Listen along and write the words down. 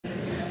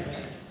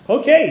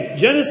Okay,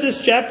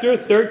 Genesis chapter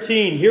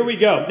 13. Here we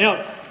go.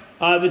 Now,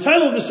 the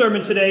title of the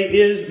sermon today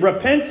is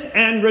Repent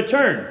and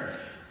Return.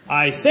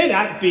 I say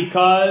that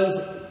because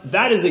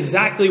that is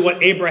exactly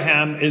what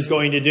Abraham is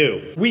going to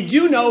do. We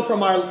do know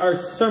from our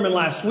sermon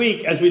last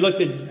week, as we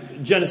looked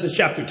at Genesis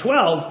chapter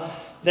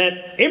 12,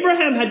 that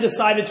Abraham had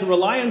decided to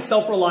rely on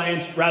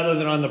self-reliance rather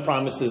than on the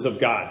promises of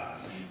God.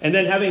 And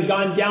then having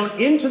gone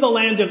down into the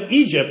land of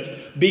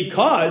Egypt,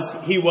 because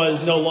he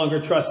was no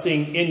longer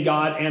trusting in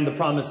God and the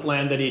promised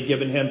land that he had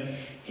given him,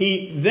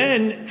 he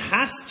then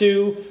has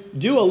to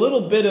do a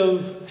little bit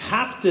of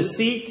half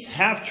deceit,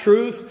 half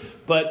truth,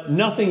 but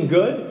nothing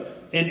good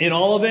in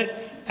all of it,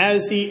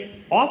 as he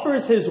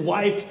offers his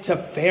wife to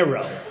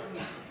Pharaoh.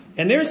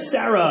 And there's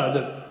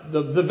Sarah,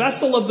 the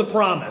vessel of the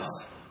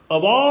promise,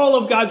 of all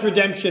of God's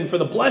redemption for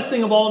the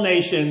blessing of all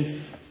nations,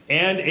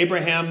 and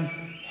Abraham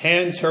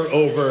hands her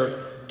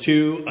over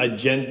to a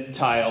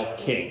Gentile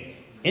king,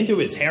 into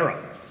his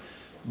harem.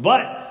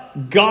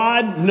 But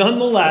God,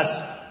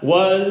 nonetheless,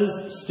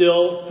 was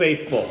still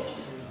faithful.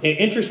 And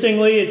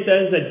interestingly, it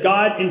says that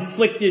God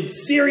inflicted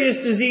serious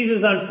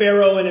diseases on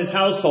Pharaoh and his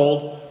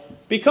household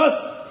because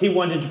he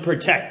wanted to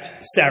protect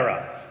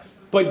Sarah.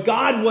 But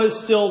God was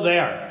still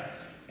there.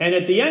 And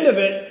at the end of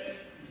it,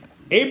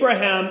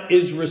 Abraham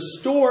is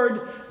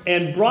restored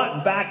and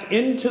brought back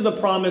into the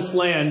promised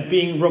land,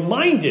 being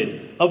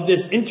reminded of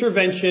this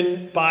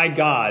intervention by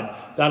God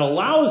that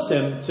allows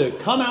him to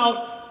come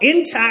out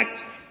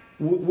intact,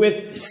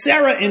 with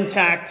Sarah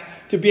intact,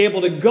 to be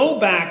able to go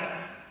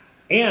back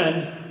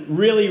and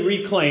really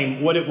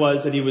reclaim what it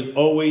was that he was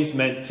always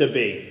meant to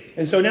be.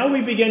 And so now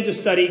we begin to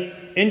study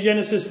in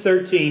Genesis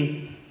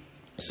 13.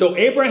 So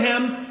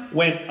Abraham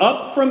went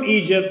up from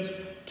Egypt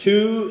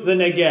to the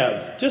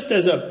Negev. Just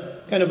as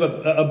a kind of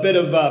a bit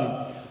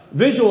of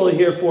visual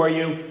here for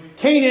you.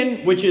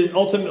 Canaan, which is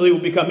ultimately will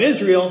become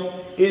Israel,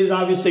 is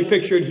obviously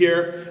pictured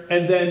here.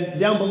 And then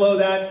down below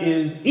that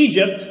is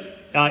Egypt.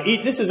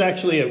 This is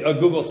actually a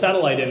Google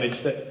satellite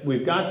image that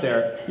we've got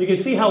there. You can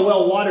see how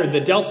well watered the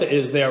delta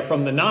is there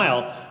from the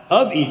Nile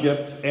of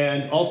Egypt,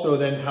 and also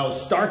then how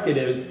stark it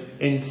is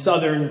in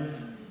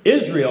southern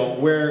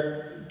Israel,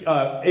 where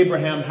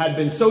Abraham had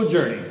been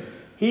sojourning.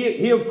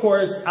 He, of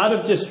course, out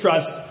of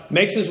distrust,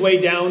 makes his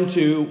way down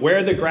to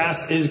where the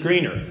grass is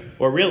greener,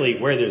 or really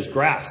where there's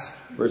grass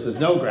versus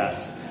no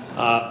grass.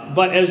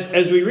 But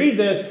as we read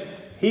this,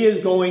 he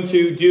is going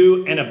to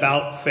do an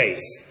about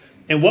face.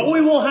 And what we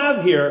will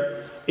have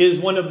here is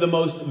one of the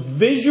most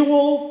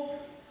visual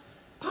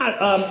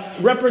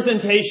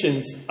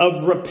representations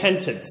of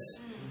repentance.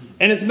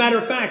 And as a matter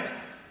of fact,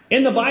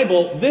 in the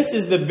Bible, this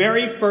is the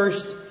very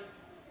first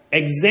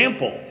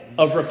example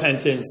of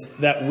repentance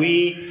that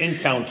we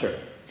encounter.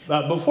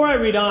 Before I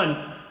read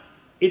on,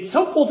 it's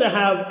helpful to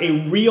have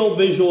a real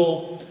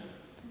visual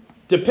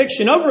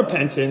depiction of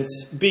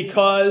repentance,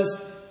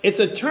 because it's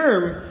a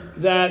term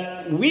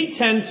that we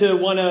tend to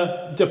want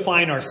to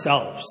define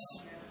ourselves.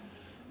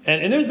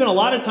 And there's been a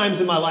lot of times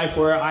in my life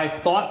where I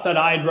thought that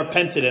I'd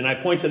repented, and I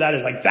point to that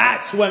as like,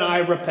 that's when I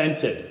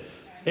repented.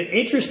 And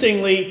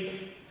interestingly,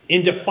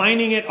 in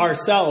defining it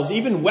ourselves,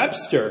 even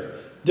Webster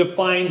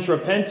defines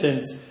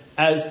repentance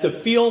as to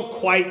feel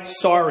quite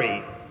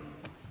sorry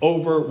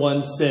over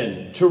one's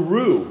sin, to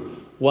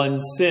rue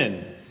one's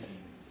sin.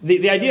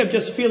 The idea of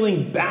just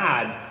feeling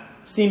bad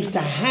seems to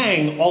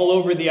hang all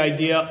over the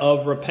idea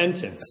of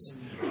repentance.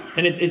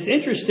 And it's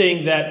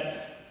interesting that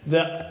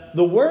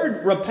the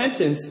word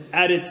repentance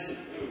at its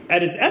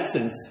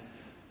essence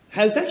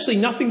has actually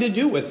nothing to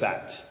do with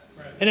that.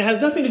 And it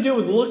has nothing to do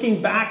with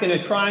looking back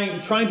and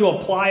trying to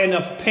apply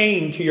enough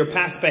pain to your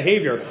past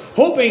behavior,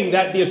 hoping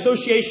that the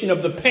association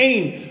of the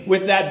pain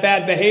with that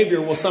bad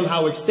behavior will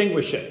somehow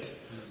extinguish it.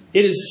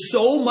 It is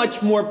so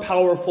much more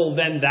powerful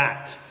than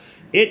that.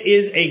 It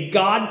is a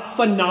God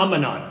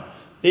phenomenon.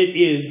 It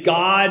is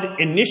God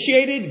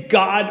initiated,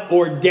 God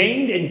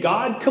ordained, and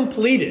God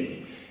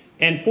completed.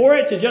 And for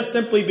it to just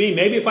simply be,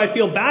 maybe if I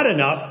feel bad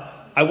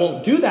enough, I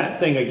won't do that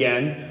thing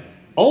again,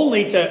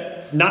 only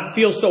to not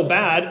feel so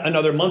bad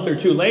another month or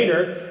two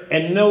later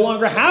and no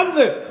longer have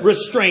the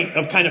restraint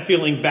of kind of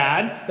feeling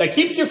bad that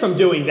keeps you from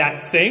doing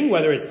that thing,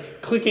 whether it's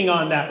clicking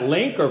on that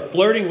link or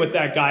flirting with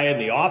that guy in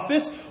the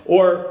office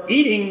or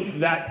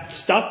eating that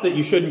stuff that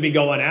you shouldn't be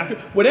going after.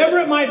 Whatever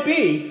it might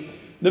be,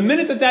 the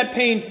minute that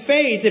pain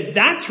fades, if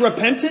that's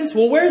repentance,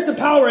 well, where's the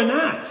power in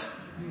that?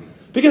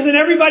 Because then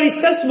everybody's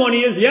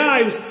testimony is,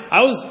 yeah,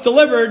 I was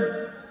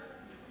delivered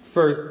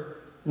for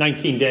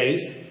 19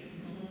 days.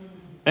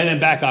 And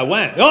then back I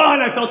went. Oh,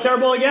 and I felt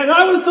terrible again.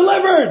 I was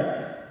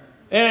delivered.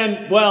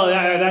 And, well,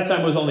 that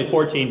time was only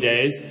 14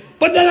 days.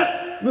 But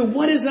then,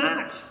 what is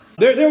that?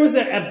 There was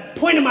a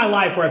point in my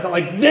life where I felt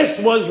like this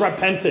was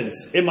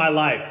repentance in my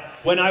life.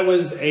 When I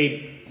was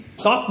a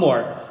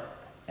sophomore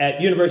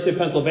at University of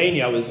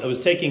Pennsylvania, I was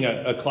taking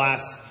a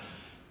class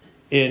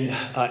in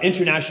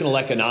international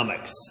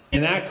economics.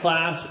 And that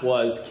class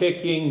was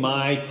kicking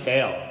my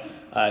tail.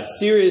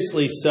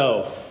 Seriously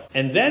so.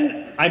 And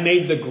then I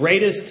made the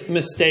greatest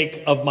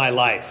mistake of my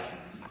life,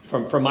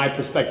 from my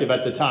perspective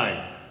at the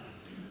time.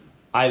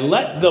 I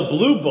let the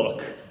blue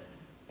book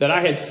that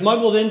I had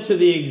smuggled into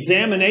the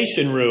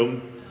examination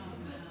room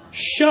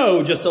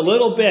show just a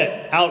little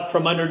bit out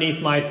from underneath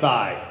my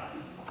thigh.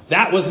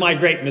 That was my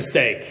great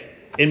mistake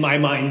in my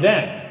mind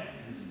then.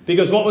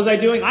 Because what was I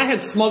doing? I had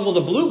smuggled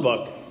a blue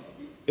book.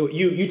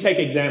 You take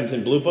exams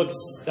in blue books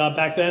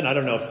back then? I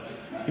don't know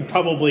if you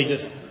probably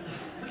just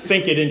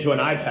think it into an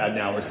iPad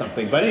now or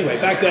something. But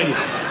anyway, back then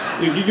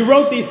you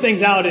wrote these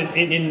things out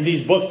in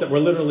these books that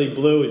were literally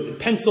blue.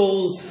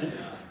 Pencils,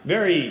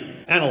 very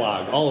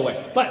analog all the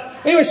way. But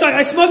anyway, so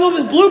I smuggled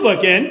this blue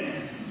book in.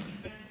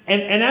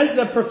 And as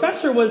the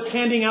professor was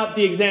handing out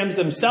the exams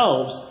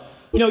themselves,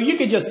 you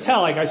could just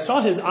tell, like I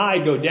saw his eye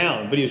go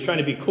down, but he was trying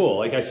to be cool.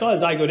 Like I saw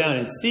his eye go down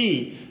and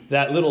see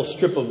that little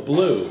strip of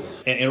blue.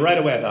 And right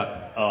away I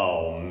thought,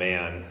 oh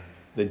man,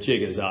 the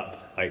jig is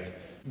up. Like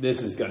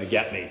this is going to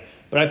get me.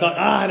 But I thought,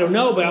 I don't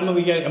know, but I'm going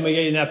to get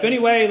an F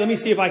anyway. Let me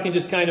see if I can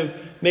just kind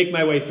of make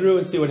my way through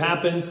and see what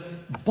happens.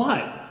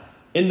 But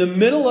in the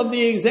middle of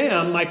the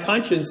exam, my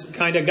conscience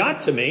kind of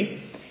got to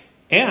me.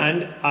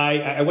 And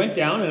I went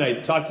down and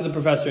I talked to the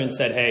professor and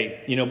said,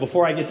 hey,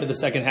 before I get to the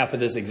second half of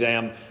this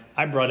exam,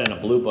 I brought in a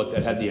blue book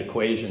that had the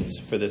equations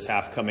for this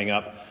half coming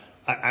up.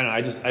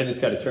 I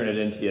just got to turn it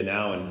into you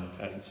now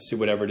and see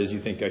whatever it is you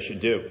think I should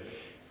do.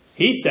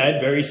 He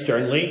said very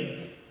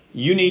sternly,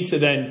 you need to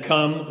then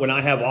come when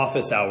I have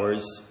office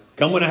hours.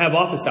 Come when I have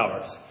office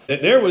hours.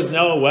 There was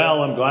no,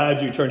 well, I'm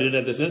glad you turned it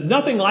into this.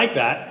 Nothing like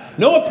that.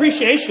 No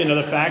appreciation of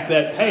the fact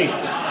that, hey,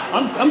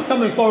 I'm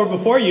coming forward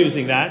before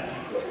using that.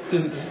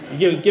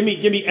 Give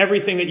me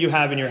everything that you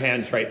have in your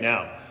hands right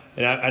now.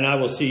 And I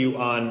will see you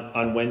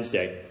on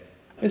Wednesday.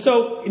 And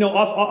so,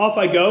 off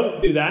I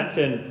go, do that.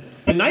 And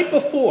the night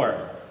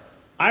before,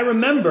 I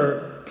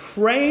remember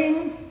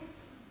praying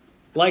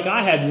like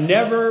I had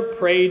never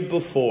prayed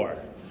before.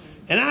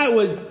 And I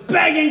was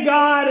begging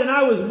God and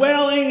I was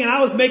wailing and I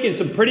was making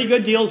some pretty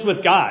good deals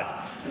with God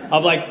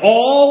of like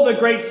all the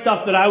great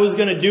stuff that I was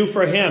going to do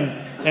for him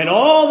and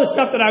all the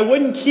stuff that I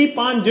wouldn't keep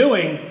on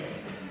doing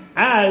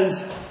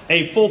as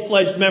a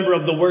full-fledged member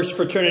of the worst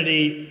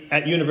fraternity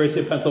at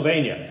University of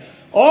Pennsylvania.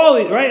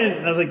 Right?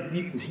 And I was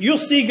like, you'll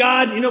see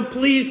God,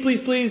 please,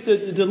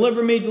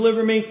 deliver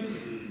me.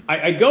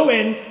 I go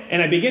in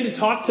and I begin to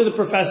talk to the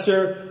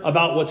professor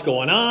about what's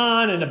going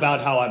on and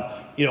about how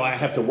I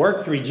have to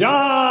work 3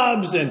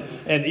 jobs and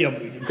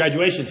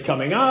graduation's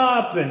coming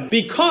up. And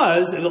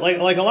because,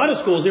 like a lot of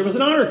schools, there was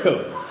an honor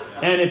code.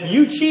 And if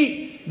you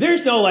cheat,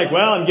 there's no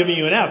I'm giving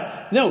you an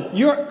F. No,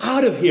 you're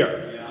out of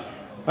here.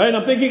 Right? And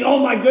I'm thinking, oh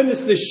my goodness,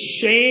 the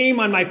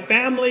shame on my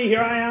family. Here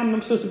I am.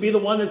 I'm supposed to be the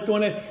one that's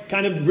going to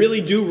kind of really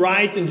do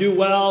right and do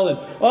well.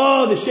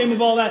 And the shame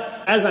of all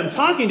that. As I'm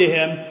talking to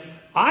him,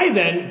 I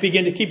then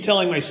begin to keep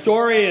telling my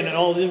story and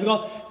all the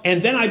difficult.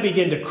 And then I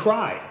begin to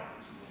cry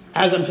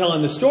as I'm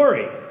telling the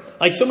story.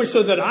 Like so much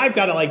so that I've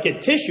got to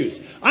get tissues.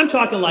 I'm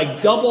talking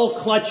like double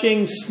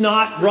clutching,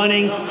 snot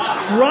running,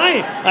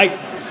 crying,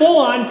 like full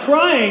on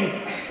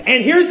crying.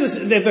 And here's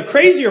the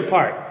crazier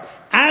part.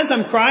 As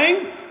I'm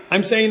crying,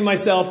 I'm saying to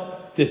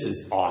myself, this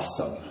is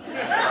awesome.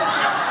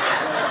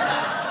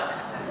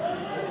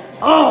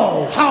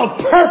 Oh, how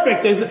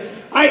perfect is it?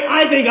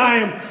 I think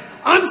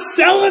I'm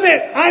selling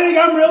it. I think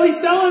I'm really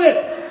selling it.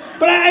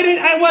 But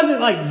I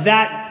wasn't like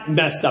that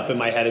messed up in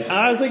my head.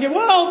 I was thinking,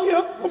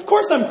 well, of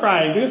course I'm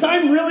crying because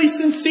I'm really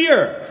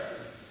sincere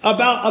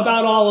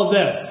about all of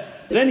this.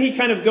 Then he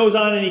kind of goes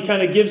on and he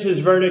kind of gives his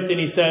verdict and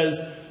he says,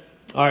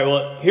 all right,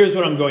 well, here's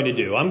what I'm going to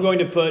do. I'm going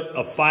to put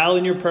a file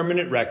in your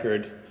permanent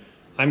record.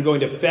 I'm going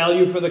to fail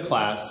you for the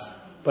class,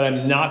 but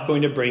I'm not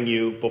going to bring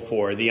you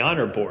before the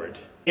honor board.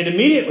 And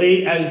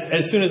immediately,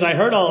 as soon as I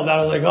heard all of that,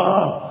 I was like,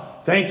 oh,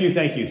 thank you.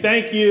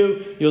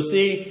 You'll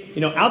see,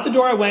 out the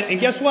door I went. And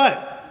guess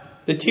what?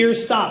 The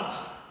tears stopped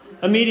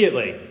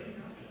immediately.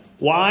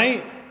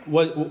 Why?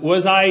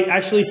 Was I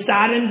actually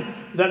saddened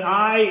that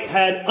I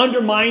had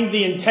undermined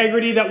the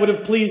integrity that would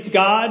have pleased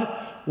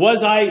God?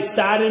 Was I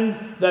saddened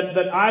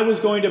that I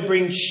was going to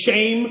bring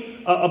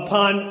shame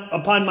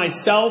upon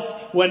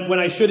myself when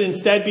I should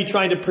instead be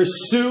trying to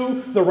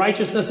pursue the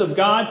righteousness of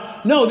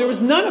God? No, there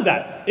was none of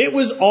that. It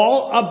was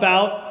all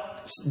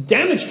about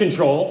damage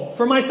control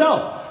for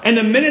myself. And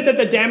the minute that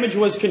the damage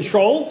was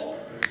controlled,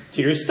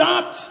 tears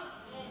stopped.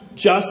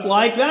 Just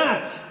like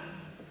that.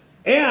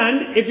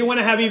 And if you want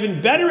to have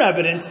even better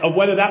evidence of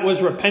whether that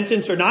was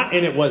repentance or not,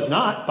 and it was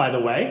not, by the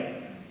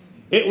way,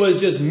 it was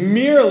just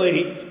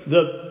merely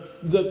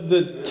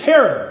the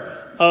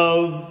terror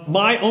of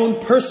my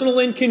own personal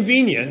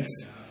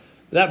inconvenience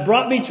that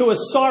brought me to a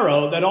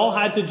sorrow that all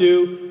had to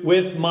do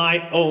with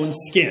my own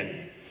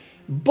skin.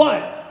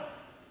 But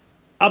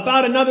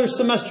about another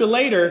semester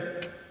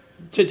later,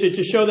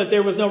 to show that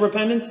there was no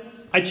repentance,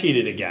 I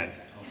cheated again.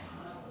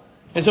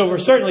 And so for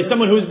certainly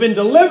someone who's been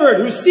delivered,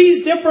 who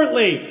sees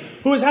differently,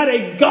 who has had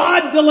a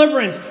God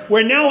deliverance,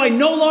 where now I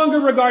no longer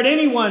regard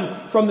anyone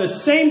from the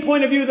same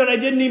point of view that I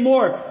did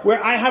anymore,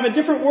 where I have a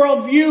different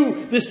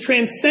worldview, this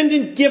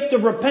transcendent gift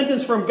of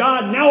repentance from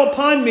God now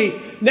upon me,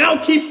 now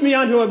keeps me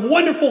onto a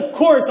wonderful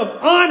course of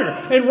honor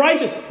and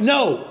righteousness.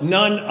 No,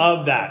 none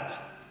of that.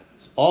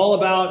 It's all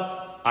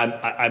about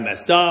I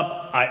messed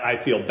up. I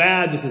feel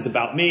bad. This is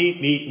about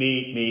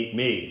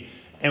me.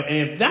 And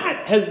if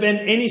that has been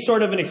any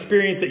sort of an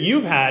experience that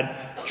you've had,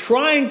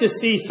 trying to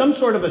see some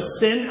sort of a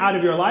sin out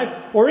of your life,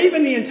 or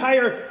even the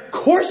entire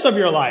course of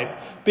your life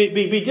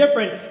be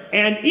different,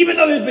 and even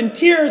though there's been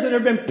tears and there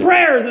have been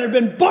prayers and there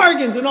have been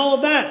bargains and all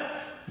of that,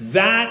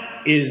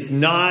 that is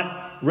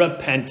not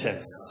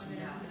repentance.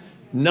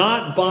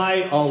 Not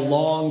by a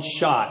long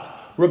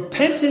shot.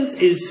 Repentance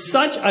is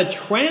such a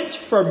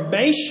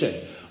transformation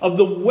of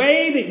the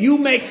way that you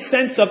make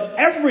sense of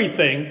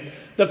everything.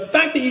 The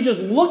fact that you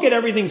just look at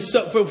everything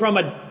from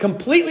a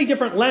completely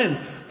different lens,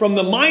 from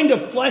the mind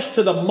of flesh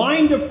to the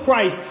mind of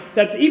Christ,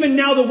 that even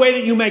now the way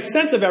that you make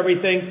sense of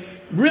everything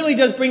really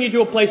does bring you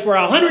to a place where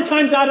 100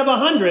 times out of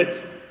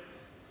 100,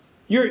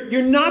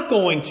 you're not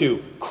going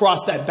to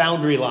cross that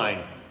boundary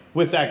line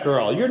with that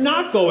girl. You're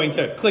not going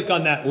to click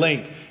on that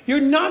link.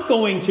 You're not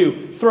going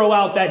to throw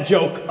out that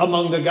joke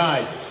among the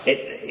guys.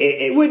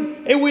 It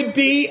would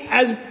be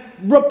as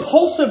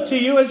repulsive to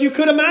you as you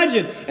could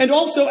imagine, and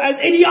also as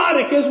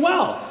idiotic as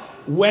well,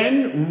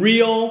 when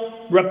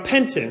real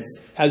repentance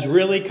has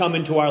really come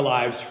into our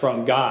lives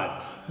from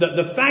God.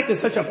 The fact that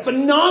such a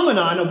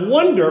phenomenon of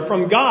wonder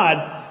from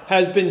God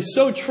has been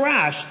so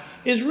trashed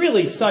is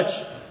really such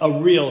a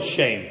real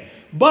shame.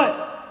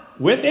 But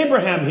with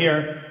Abraham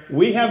here,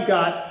 we have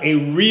got a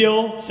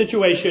real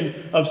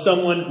situation of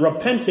someone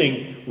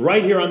repenting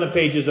right here on the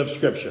pages of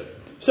Scripture.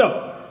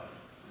 So,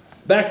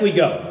 back we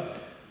go.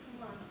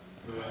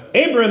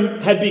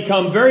 Abram had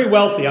become very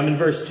wealthy. I'm in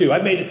verse 2.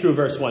 I've made it through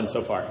verse 1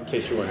 so far, in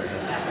case you're wondering.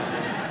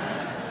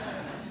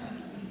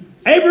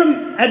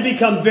 Abram had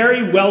become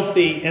very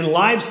wealthy in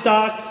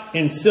livestock,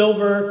 in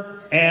silver,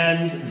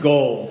 and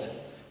gold.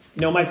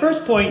 You know, my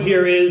first point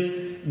here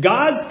is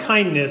God's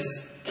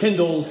kindness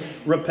kindles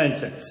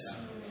repentance.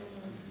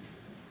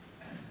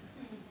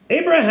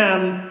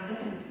 Abraham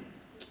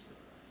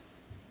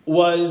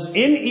was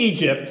in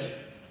Egypt,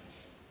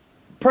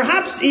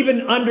 perhaps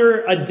even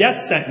under a death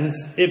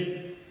sentence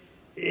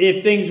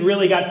if things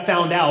really got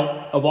found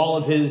out of all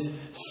of his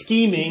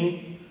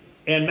scheming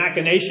and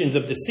machinations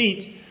of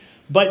deceit.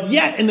 But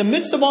yet, in the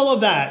midst of all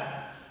of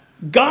that,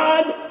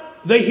 God,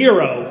 the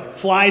hero,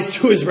 flies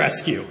to his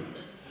rescue.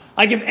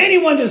 Like, if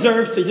anyone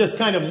deserves to just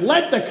kind of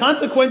let the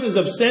consequences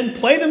of sin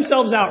play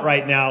themselves out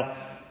right now,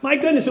 my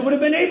goodness, it would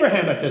have been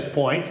Abraham at this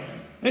point.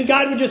 And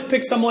God would just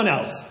pick someone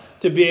else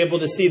to be able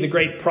to see the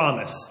great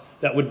promise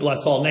that would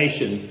bless all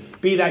nations,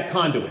 be that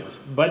conduit.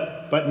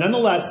 But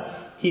nonetheless,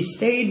 he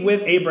stayed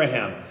with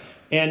Abraham.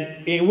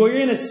 And we're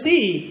going to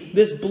see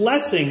this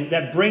blessing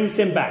that brings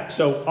him back.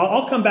 So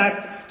I'll come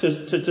back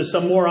to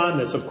some more on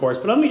this, of course.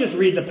 But let me just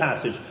read the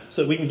passage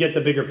so that we can get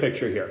the bigger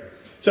picture here.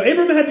 So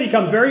Abraham had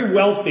become very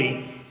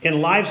wealthy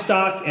in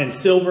livestock and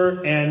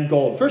silver and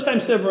gold. First time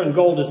silver and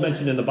gold is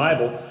mentioned in the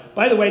Bible.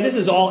 By the way, this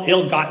is all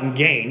ill-gotten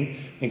gain,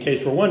 in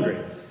case we're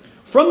wondering.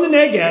 From the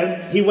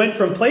Negev, he went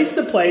from place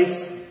to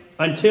place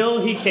until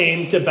he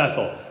came to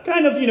Bethel.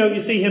 Kind of, you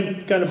see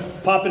him kind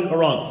of popping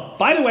around.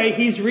 By the way,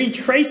 he's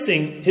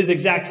retracing his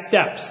exact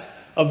steps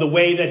of the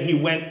way that he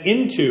went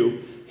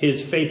into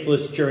his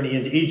faithless journey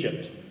into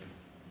Egypt.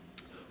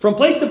 From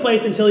place to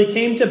place until he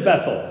came to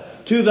Bethel,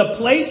 to the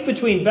place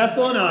between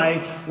Bethel and Ai,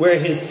 where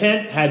his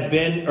tent had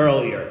been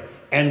earlier,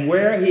 and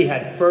where he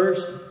had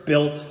first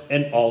built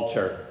an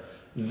altar.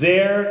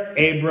 There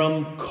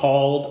Abram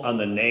called on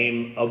the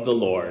name of the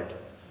Lord.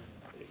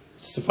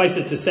 Suffice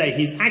it to say,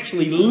 he's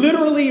actually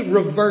literally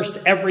reversed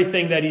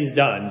everything that he's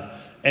done,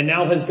 and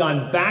now has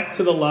gone back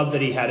to the love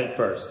that he had at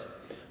first.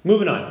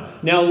 Moving on.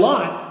 Now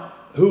Lot,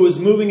 who was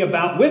moving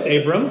about with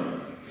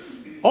Abram,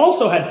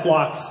 also had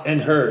flocks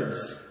and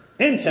herds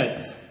and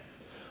tents.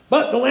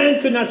 But the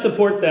land could not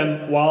support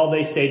them while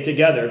they stayed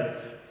together,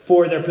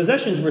 for their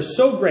possessions were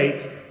so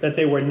great that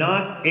they were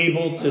not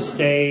able to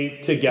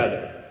stay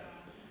together.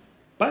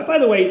 By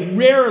the way,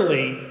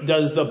 rarely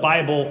does the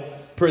Bible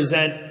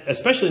present,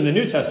 especially in the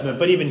New Testament,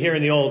 but even here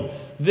in the Old,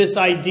 this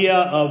idea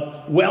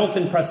of wealth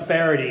and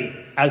prosperity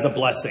as a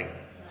blessing.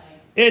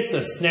 It's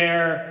a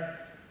snare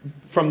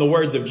from the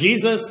words of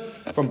Jesus,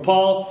 from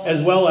Paul,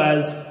 as well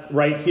as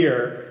right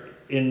here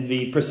in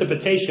the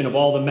precipitation of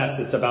all the mess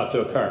that's about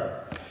to occur.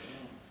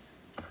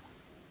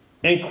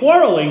 And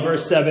quarreling,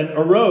 verse 7,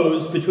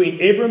 arose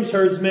between Abram's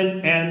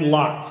herdsmen and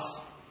Lot's.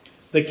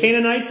 The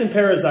Canaanites and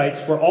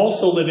Perizzites were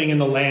also living in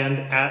the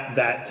land at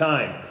that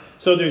time.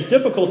 So there's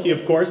difficulty,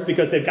 of course,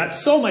 because they've got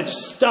so much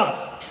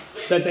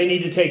stuff that they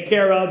need to take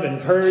care of, and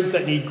herds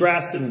that need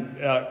grass and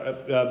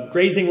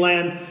grazing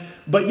land.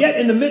 But yet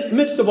in the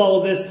midst of all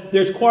of this,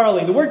 there's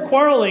quarreling. The word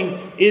quarreling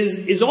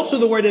is also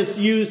the word that's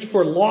used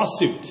for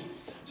lawsuit.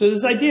 So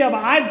this idea of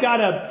I've got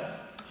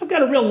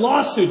a real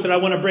lawsuit that I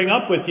want to bring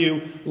up with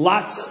you.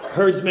 Lot's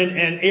herdsmen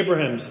and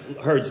Abraham's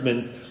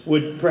herdsmen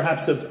would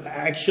perhaps have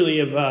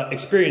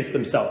experienced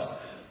themselves.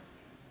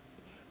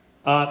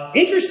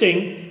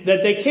 Interesting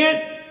that they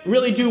can't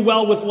really do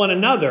well with one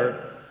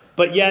another,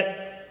 but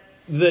yet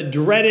the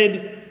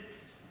dreaded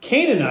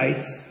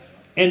Canaanites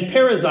and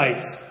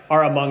Perizzites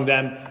are among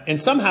them, and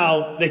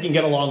somehow they can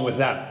get along with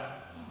them.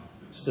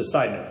 Just a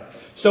side note.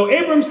 So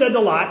Abram said to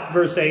Lot,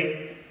 verse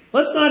 8,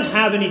 let's not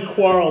have any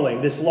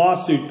quarreling, this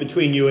lawsuit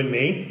between you and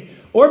me,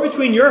 or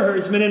between your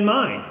herdsmen and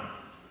mine.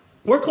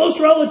 We're close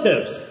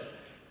relatives.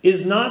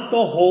 Is not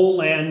the whole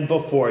land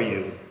before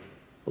you?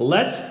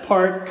 Let's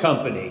part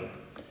company.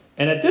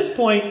 And at this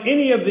point,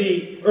 any of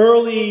the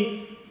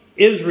early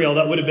Israel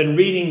that would have been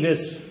reading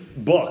this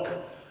book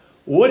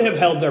would have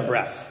held their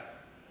breath.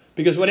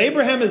 Because what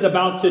Abraham is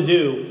about to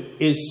do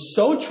is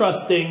so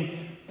trusting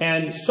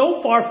and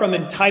so far from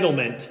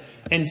entitlement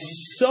and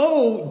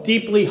so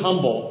deeply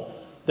humble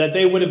that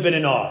they would have been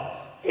in awe.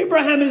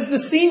 Abraham is the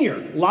senior.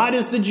 Lot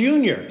is the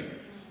junior.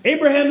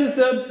 Abraham is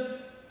the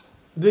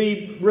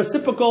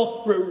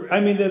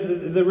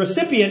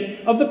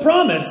recipient of the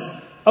promise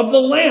of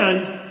the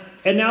land.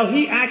 And now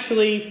he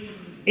actually,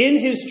 in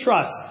his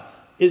trust,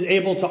 is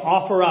able to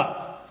offer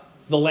up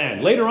the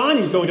land. Later on,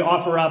 he's going to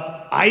offer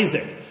up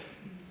Isaac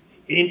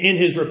in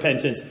his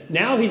repentance.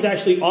 Now he's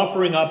actually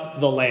offering up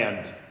the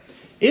land.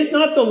 Is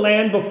not the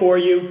land before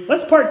you?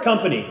 Let's part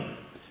company.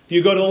 If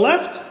you go to the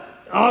left,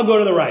 I'll go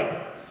to the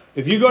right.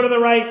 If you go to the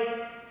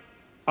right,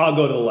 I'll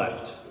go to the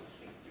left.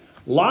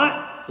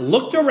 Lot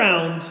looked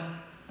around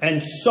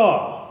and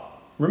saw,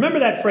 remember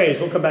that phrase,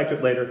 we'll come back to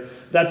it later,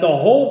 that the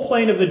whole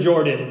plain of the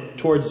Jordan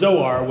towards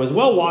Zoar was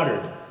well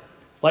watered,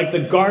 like the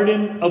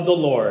garden of the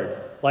Lord,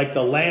 like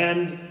the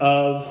land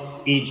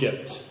of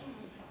Egypt.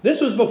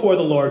 This was before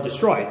the Lord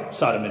destroyed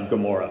Sodom and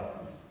Gomorrah.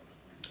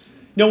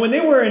 Now, when they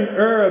were in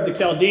Ur of the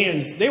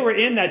Chaldeans, they were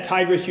in that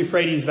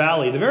Tigris-Euphrates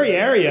valley, the very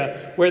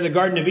area where the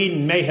Garden of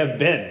Eden may have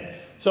been.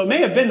 So it may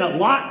have been that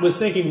Lot was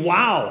thinking,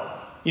 wow,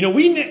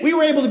 we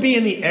were able to be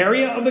in the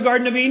area of the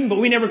Garden of Eden, but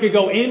we never could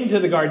go into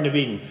the Garden of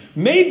Eden.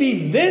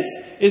 Maybe this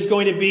is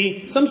going to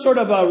be some sort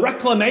of a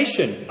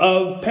reclamation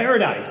of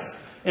paradise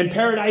and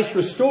paradise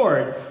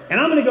restored. And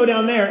I'm going to go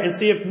down there and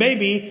see if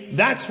maybe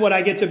that's what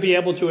I get to be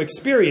able to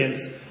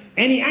experience.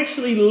 And he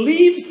actually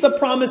leaves the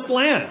promised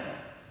land.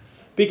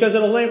 Because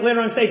it'll later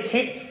on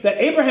say that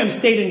Abraham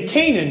stayed in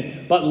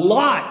Canaan, but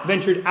Lot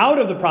ventured out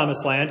of the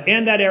promised land,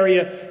 and that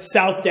area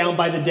south down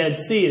by the Dead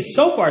Sea is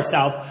so far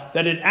south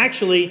that it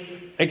actually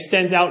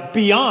extends out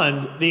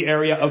beyond the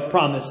area of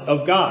promise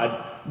of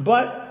God.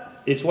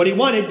 But it's what he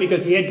wanted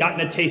because he had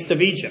gotten a taste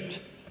of Egypt,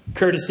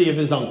 courtesy of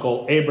his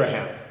uncle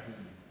Abraham.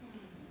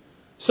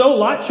 So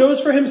Lot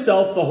chose for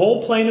himself the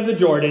whole plain of the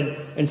Jordan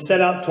and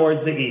set out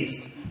towards the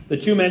east. The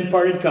two men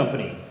parted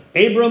company.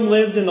 Abram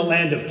lived in the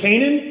land of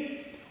Canaan,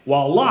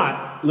 while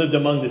Lot lived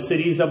among the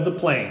cities of the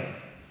plain.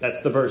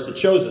 That's the verse that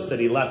shows us that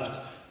he left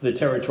the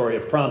territory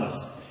of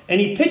promise.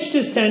 And he pitched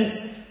his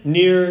tents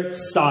near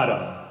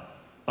Sodom.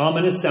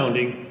 Ominous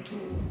sounding,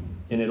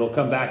 and it'll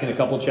come back in a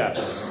couple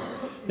chapters.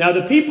 Now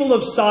the people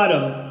of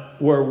Sodom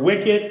were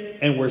wicked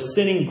and were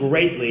sinning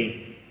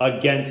greatly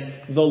against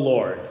the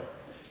Lord.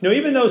 Now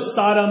even though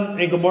Sodom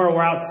and Gomorrah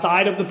were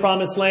outside of the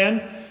promised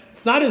land,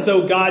 it's not as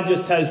though God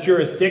just has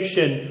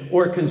jurisdiction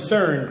or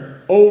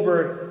concern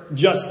over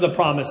just the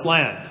promised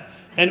land.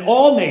 And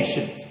all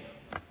nations,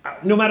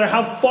 no matter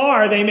how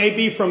far they may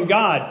be from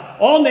God,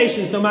 all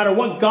nations, no matter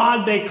what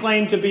God they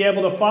claim to be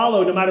able to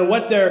follow, no matter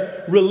what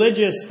their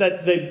religious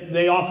that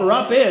they offer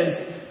up is,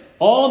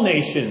 all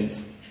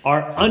nations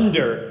are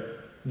under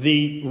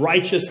the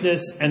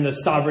righteousness and the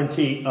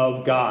sovereignty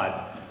of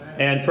God.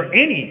 And for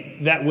any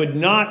that would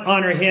not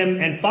honor him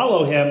and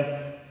follow him,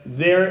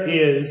 there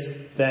is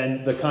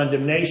then the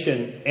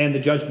condemnation and the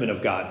judgment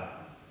of God.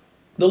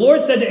 The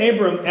Lord said to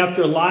Abram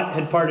after Lot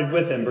had parted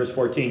with him, verse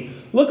 14,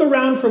 look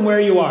around from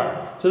where you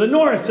are, to the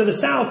north, to the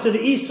south, to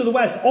the east, to the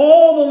west.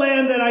 All the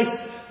land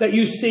that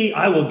you see,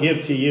 I will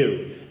give to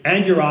you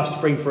and your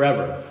offspring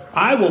forever.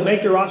 I will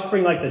make your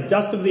offspring like the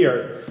dust of the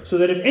earth, so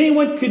that if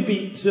anyone could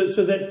if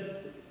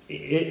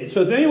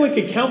anyone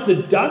could count the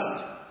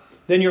dust,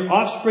 then your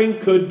offspring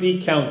could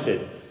be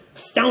counted.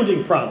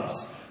 Astounding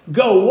promise.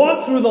 Go,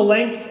 walk through the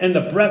length and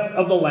the breadth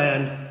of the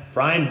land,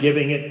 for I am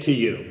giving it to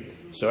you.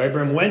 So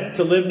Abram went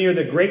to live near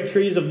the great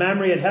trees of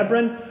Mamre at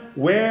Hebron,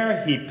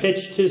 where he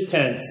pitched his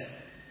tents.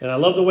 And I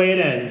love the way it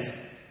ends.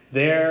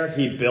 There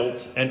he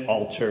built an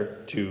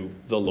altar to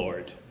the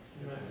Lord.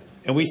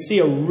 And we see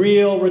a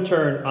real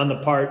return on the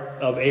part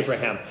of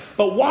Abraham.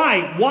 But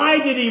why? Why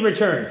did he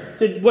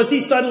return? Was he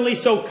suddenly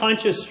so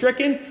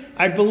conscience-stricken?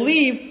 I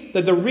believe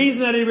that the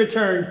reason that he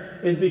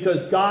returned is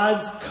because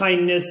God's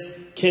kindness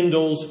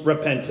kindles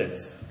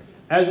repentance.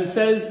 As it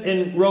says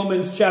in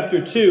Romans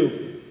chapter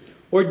 2,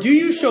 or do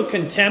you show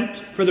contempt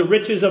for the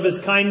riches of his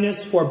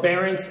kindness,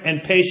 forbearance,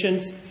 and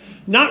patience,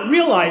 not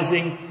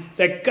realizing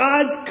that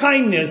God's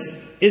kindness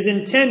is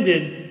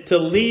intended to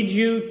lead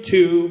you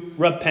to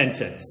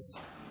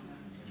repentance?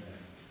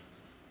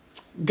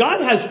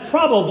 God has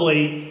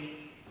probably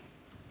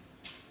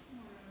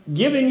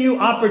given you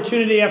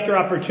opportunity after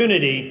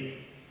opportunity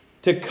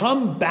to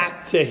come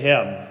back to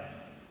him,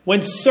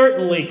 when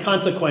certainly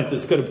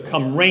consequences could have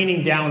come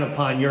raining down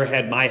upon your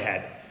head, my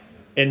head,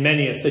 in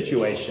many a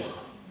situation.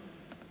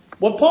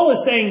 What Paul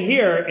is saying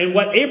here, and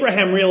what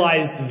Abraham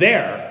realized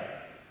there,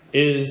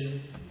 is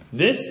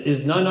this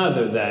is none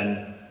other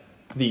than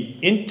the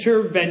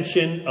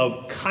intervention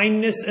of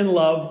kindness and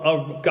love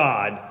of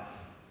God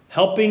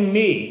helping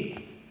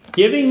me,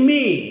 giving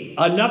me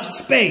enough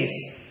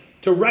space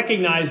to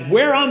recognize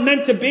where I'm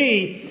meant to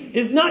be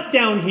is not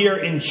down here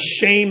in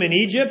shame in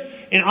Egypt,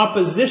 in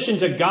opposition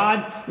to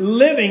God,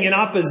 living in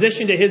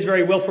opposition to his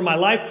very will for my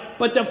life,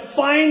 but to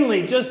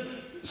finally just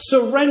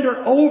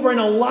surrender over and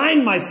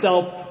align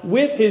myself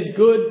with his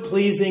good,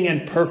 pleasing,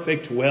 and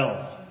perfect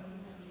will.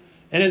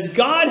 And as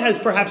God has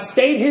perhaps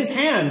stayed his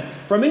hand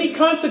from any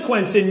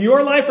consequence in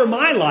your life or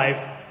my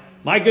life,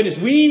 my goodness,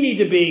 we need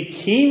to be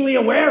keenly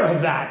aware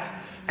of that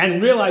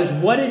and realize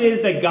what it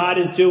is that God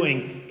is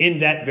doing in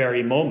that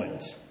very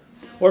moment.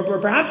 Or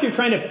perhaps you're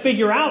trying to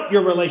figure out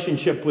your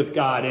relationship with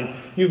God and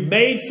you've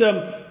made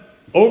some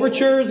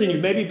overtures and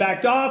you've maybe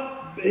backed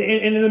off.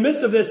 And in the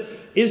midst of this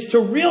is to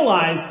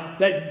realize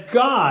that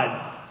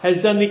God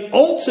has done the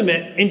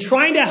ultimate in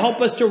trying to help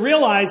us to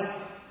realize,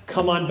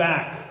 come on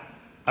back.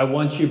 I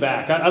want you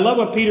back. I love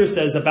what Peter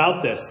says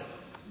about this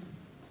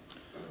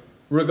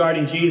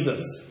regarding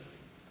Jesus.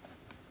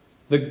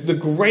 The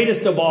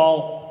greatest of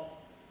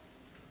all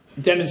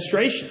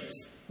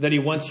demonstrations that he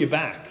wants you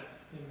back.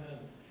 Amen.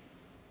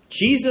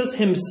 Jesus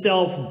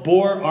himself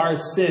bore our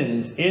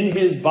sins in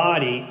his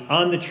body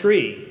on the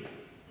tree.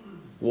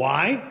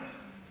 Why?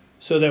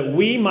 So that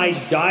we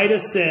might die to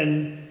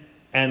sin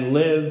and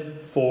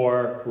live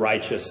for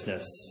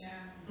righteousness.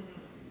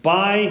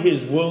 By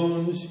his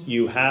wounds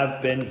you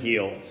have been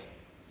healed.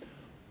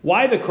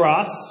 Why the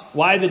cross?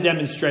 Why the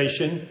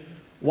demonstration?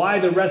 Why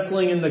the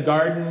wrestling in the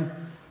garden?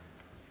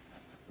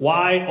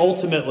 Why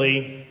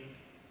ultimately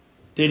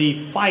did he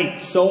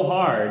fight so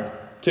hard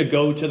to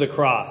go to the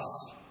cross?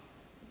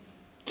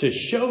 To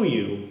show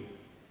you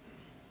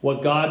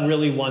what God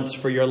really wants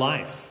for your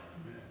life.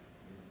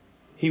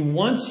 He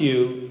wants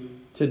you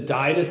to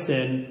die to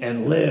sin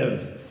and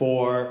live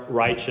for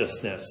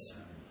righteousness.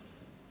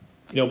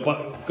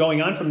 But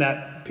going on from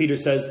that, Peter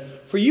says,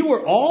 for you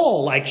were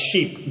all like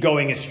sheep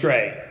going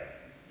astray.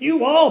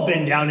 You've all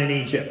been down in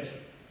Egypt.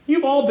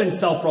 You've all been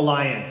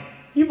self-reliant.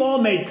 You've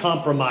all made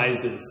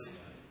compromises.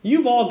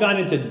 You've all gone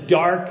into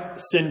dark,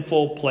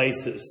 sinful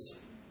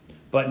places.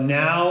 But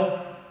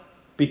now,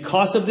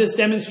 because of this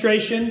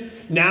demonstration,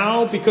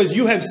 now because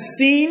you have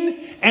seen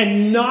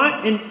and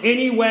not in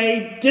any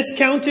way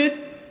discounted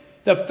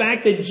the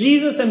fact that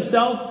Jesus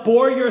himself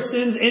bore your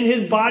sins in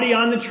his body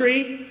on the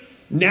tree,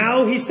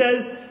 now, he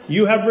says,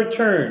 you have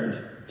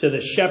returned to the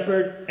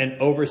shepherd and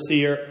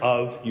overseer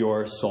of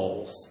your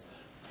souls.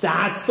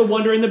 That's the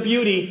wonder and the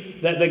beauty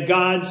that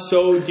God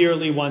so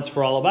dearly wants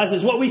for all of us.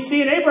 Is what we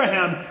see in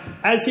Abraham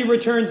as he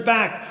returns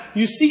back.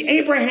 You see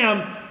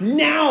Abraham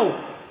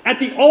now at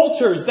the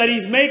altars that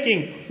he's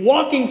making,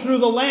 walking through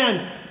the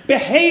land,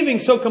 behaving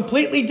so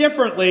completely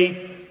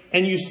differently.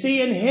 And you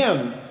see in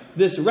him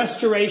this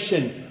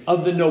restoration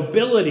of the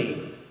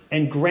nobility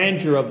and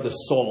grandeur of the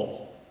soul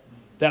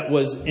that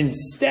was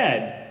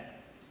instead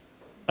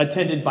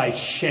attended by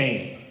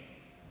shame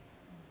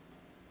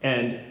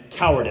and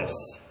cowardice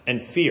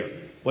and fear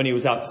when he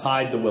was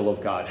outside the will of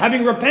God.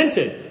 Having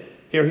repented,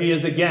 here he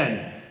is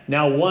again.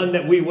 Now one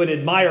that we would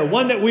admire,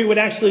 one that we would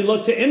actually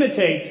look to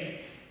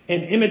imitate,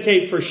 and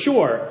imitate for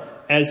sure,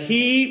 as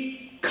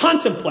he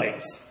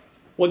contemplates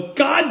what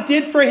God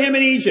did for him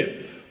in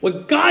Egypt,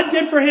 what God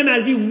did for him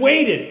as he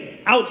waited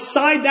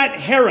outside that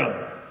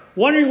harem,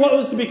 wondering what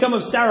was to become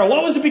of Sarah,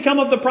 what was to become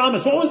of the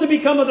promise, what was to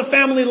become of the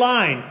family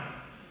line.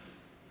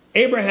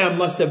 Abraham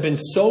must have been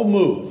so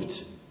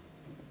moved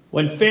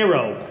when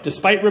Pharaoh,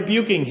 despite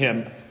rebuking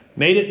him,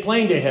 made it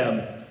plain to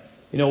him,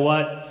 you know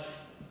what?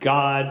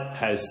 God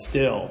has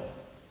still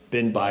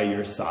been by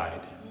your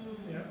side.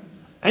 Yeah.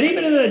 And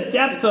even in the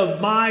depth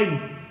of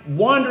my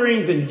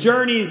wanderings and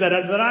journeys that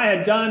I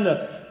had done,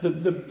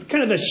 the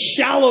kind of the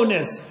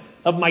shallowness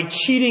of my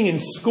cheating in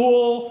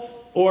school,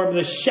 or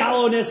the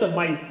shallowness of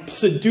my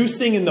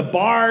seducing in the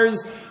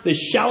bars, the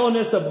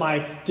shallowness of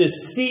my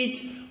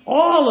deceit,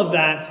 all of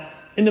that,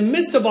 in the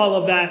midst of all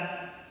of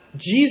that,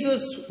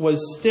 Jesus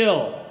was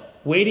still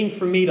waiting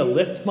for me to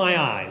lift my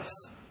eyes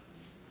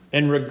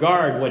and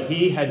regard what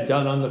he had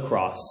done on the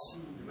cross.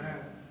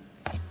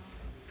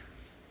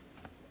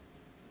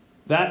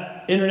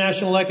 That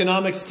international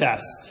economics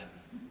test,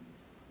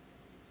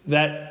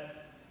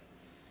 that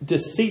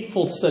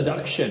deceitful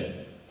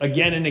seduction,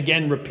 again and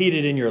again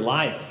repeated in your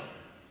life,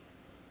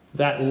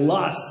 that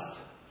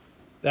lust,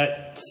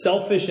 that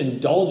selfish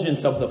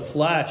indulgence of the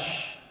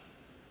flesh,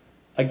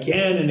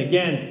 again and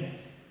again,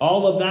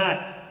 all of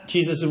that,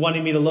 Jesus is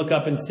wanting me to look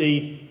up and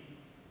see,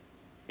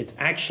 it's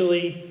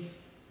actually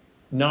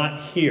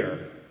not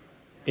here.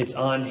 It's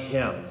on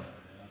him.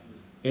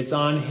 It's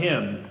on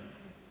him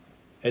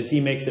as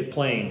he makes it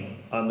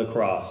plain on the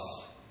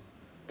cross.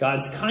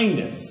 God's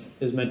kindness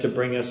is meant to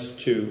bring us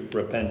to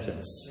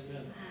repentance.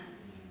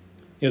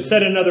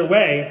 Said another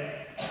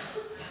way,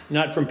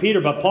 not from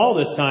Peter, but Paul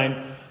this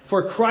time,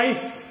 for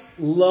Christ's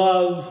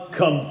love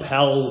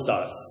compels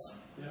us.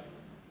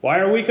 Why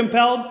are we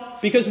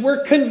compelled? Because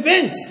we're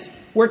convinced.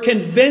 We're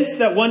convinced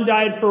that one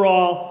died for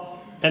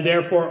all, and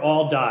therefore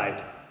all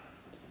died.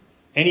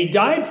 And he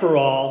died for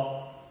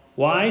all.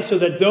 Why? So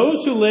that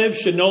those who live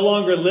should no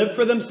longer live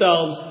for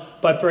themselves,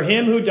 but for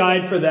him who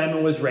died for them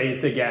and was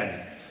raised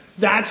again.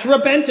 That's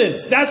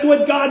repentance. That's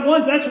what God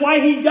wants. That's why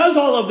he does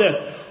all of this.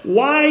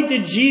 Why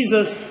did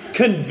Jesus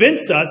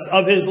convince us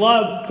of his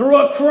love through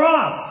a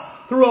cross,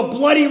 through a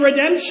bloody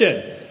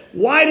redemption?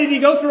 Why did he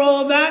go through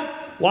all of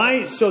that?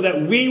 Why? So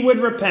that we would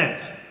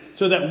repent.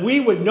 So that we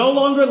would no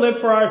longer live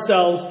for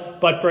ourselves,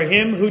 but for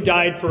him who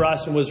died for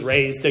us and was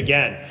raised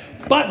again.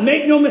 But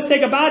make no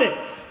mistake about it.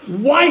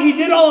 Why he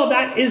did all of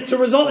that is to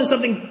result in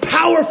something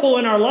powerful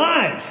in our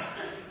lives.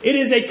 It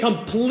is a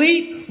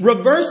complete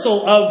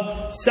reversal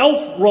of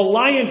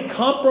self-reliant,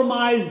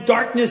 compromised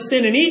darkness,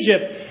 sin in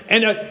Egypt,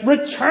 and a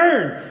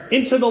return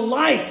into the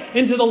light,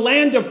 into the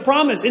land of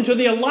promise, into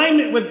the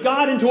alignment with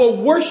God, into a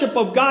worship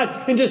of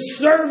God, into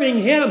serving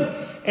him.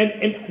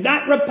 And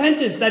that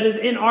repentance that is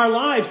in our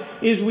lives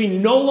is we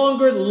no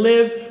longer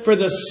live for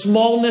the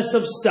smallness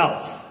of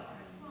self,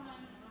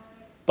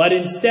 but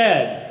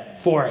instead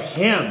for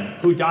him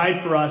who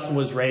died for us and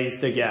was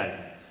raised again.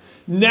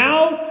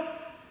 Now,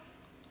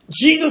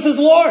 Jesus is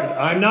Lord.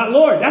 I'm not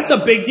Lord. That's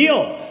a big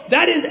deal.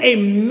 That is a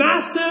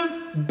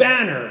massive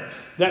banner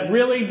that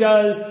really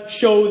does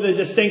show the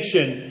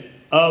distinction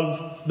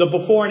of the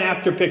before and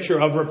after picture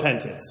of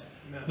repentance.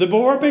 The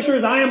before picture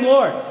is I am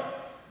Lord.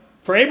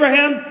 For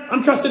Abraham,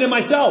 I'm trusted in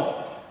myself.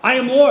 I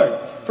am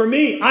Lord. For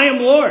me, I am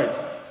Lord.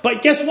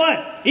 But guess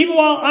what? Even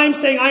while I'm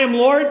saying I am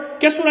Lord,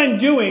 guess what I'm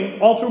doing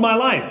all through my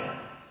life?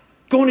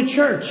 Going to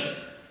church.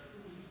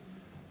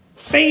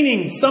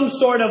 Feigning some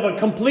sort of a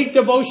complete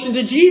devotion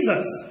to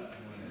Jesus.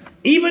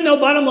 Even though,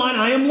 bottom line,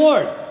 I am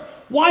Lord.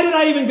 Why did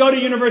I even go to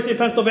University of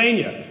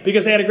Pennsylvania?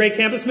 Because they had a great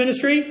campus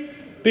ministry?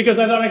 Because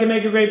I thought I could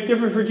make a great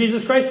difference for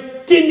Jesus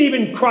Christ? Didn't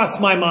even cross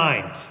my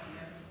mind.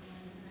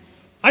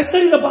 I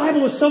studied the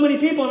Bible with so many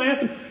people and I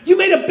asked them, you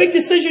made a big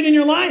decision in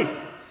your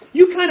life.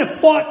 You kind of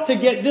fought to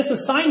get this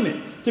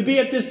assignment, to be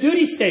at this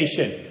duty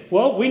station.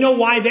 Well, we know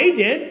why they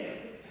did.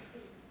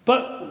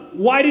 But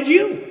why did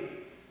you?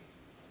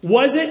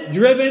 Was it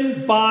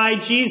driven by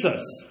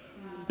Jesus?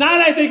 Not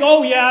that I think,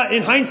 oh yeah,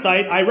 in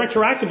hindsight, I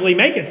retroactively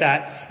make it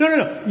that.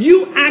 No.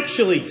 You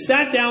actually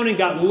sat down and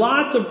got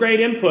lots of great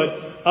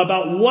input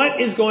about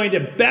what is going to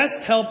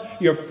best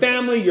help your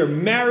family, your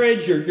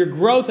marriage, your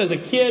growth as a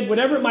kid,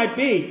 whatever it might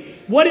be.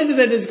 What is it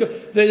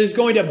that is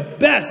going to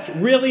best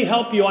really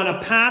help you on a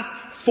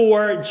path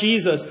for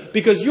Jesus?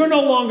 Because you're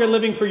no longer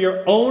living for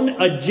your own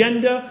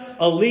agenda,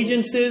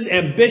 allegiances,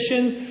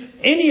 ambitions,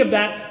 any of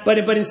that, but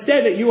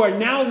instead that you are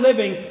now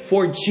living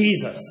for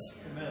Jesus,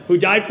 who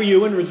died for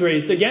you and was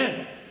raised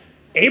again.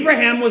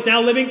 Abraham was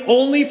now living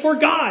only for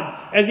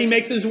God as he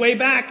makes his way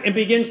back and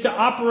begins to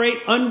operate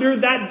under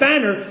that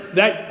banner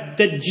that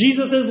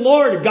Jesus is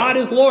Lord, God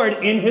is Lord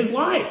in his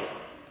life.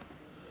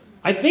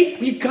 I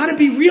think you got to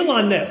be real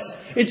on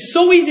this. It's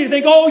so easy to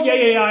think, oh,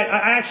 yeah,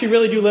 I actually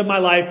really do live my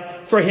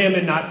life for him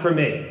and not for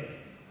me.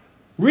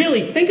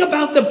 Really, think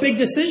about the big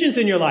decisions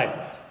in your life.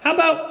 How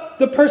about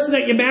the person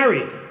that you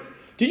married?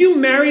 Did you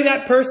marry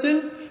that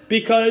person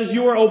because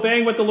you were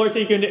obeying what the Lord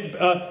said? You can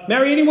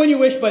marry anyone you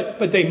wish, but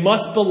they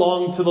must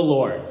belong to the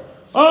Lord.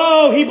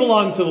 Oh, he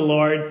belonged to the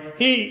Lord.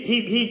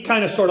 He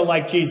kind of sort of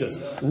like Jesus.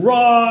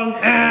 Wrong.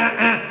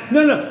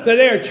 No.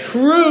 They are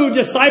true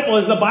disciple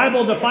as the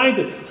Bible defines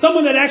it.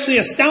 Someone that actually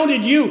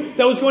astounded you,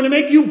 that was going to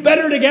make you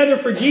better together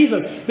for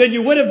Jesus than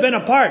you would have been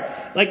apart.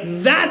 Like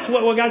that's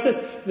what God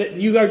says. That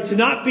you are to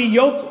not be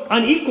yoked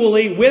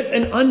unequally with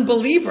an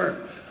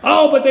unbeliever.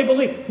 Oh, but they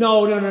believe.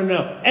 No.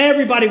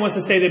 Everybody wants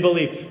to say they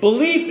believe.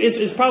 Belief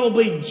is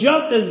probably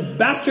just as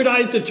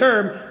bastardized a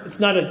term, it's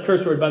not a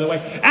curse word, by the way,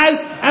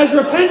 as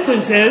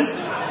repentance is.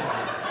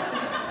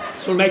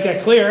 Just want to make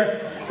that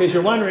clear, in case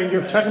you're wondering,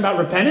 you're talking about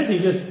repentance,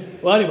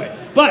 anyway.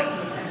 But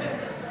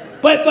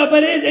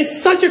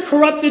it's such a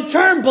corrupted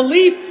term.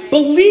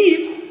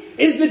 Belief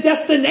is the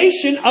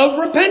destination of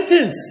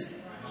repentance.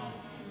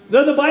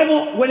 Though the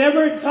Bible,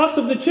 whenever it talks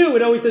of the two,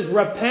 it always says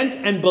repent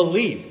and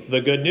believe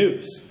the good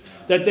news.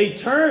 That they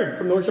turn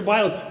from the worship of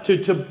idol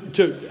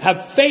to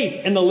have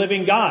faith in the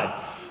living God.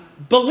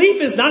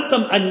 Belief is not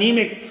some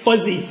anemic,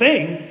 fuzzy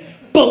thing.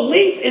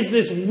 Belief is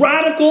this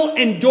radical,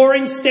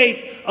 enduring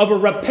state of a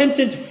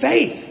repentant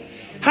faith.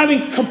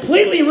 Having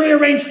completely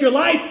rearranged your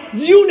life,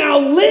 you now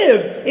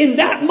live in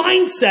that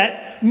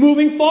mindset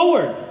moving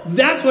forward.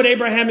 That's what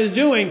Abraham is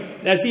doing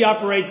as he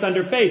operates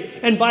under faith.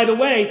 And by the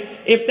way,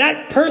 if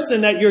that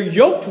person that you're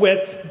yoked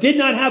with did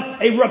not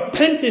have a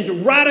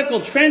repentant,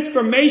 radical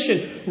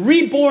transformation,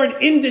 reborn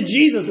into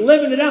Jesus,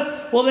 living it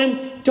out, well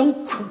then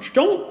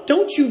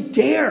don't you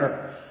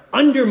dare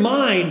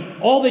undermine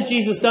all that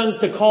Jesus does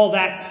to call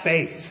that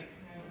faith,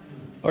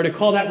 or to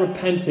call that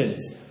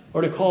repentance,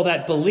 or to call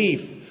that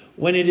belief,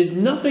 when it is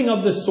nothing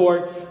of the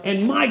sort.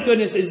 And my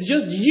goodness, it's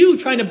just you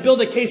trying to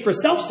build a case for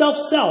self,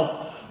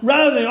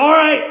 rather than, all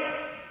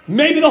right,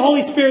 maybe the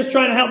Holy Spirit's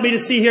trying to help me to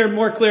see here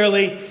more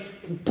clearly.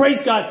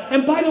 Praise God.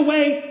 And by the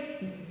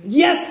way,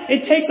 yes,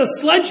 it takes a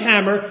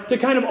sledgehammer to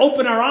kind of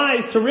open our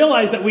eyes to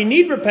realize that we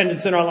need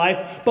repentance in our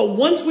life. But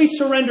once we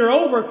surrender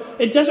over,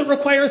 it doesn't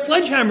require a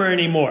sledgehammer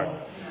anymore.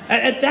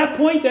 At that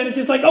point, then, it's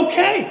just like,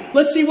 okay,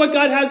 let's see what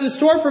God has in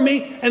store for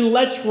me, and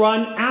let's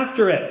run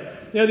after it.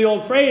 the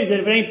old phrase that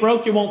if it ain't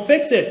broke, you won't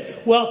fix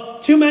it. Well,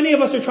 too many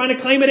of us are trying to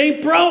claim it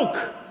ain't broke.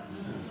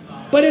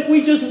 But if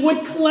we just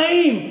would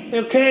claim,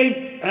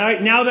 okay, all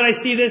right, now that I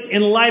see this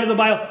in light of the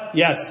Bible,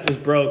 yes, it's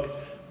broke.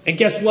 And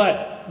guess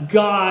what?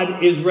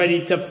 God is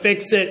ready to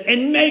fix it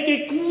and make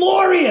it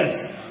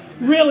glorious.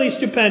 Really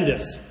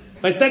stupendous.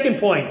 My second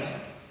point.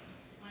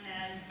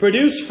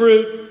 Produce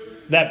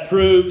fruit that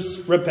proves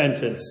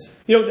repentance.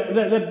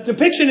 The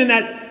depiction in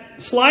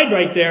that slide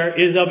right there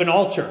is of an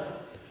altar.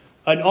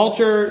 An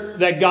altar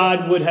that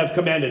God would have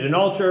commanded. An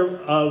altar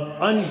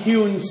of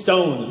unhewn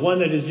stones. One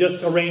that is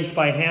just arranged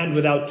by hand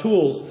without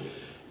tools.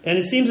 And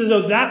it seems as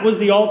though that was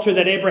the altar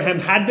that Abraham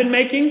had been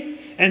making.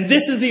 And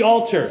this is the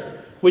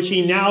altar which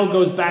he now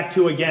goes back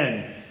to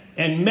again.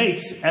 And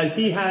makes as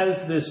he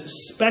has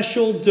this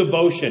special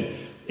devotion.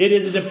 It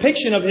is a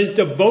depiction of his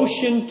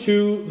devotion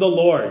to the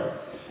Lord.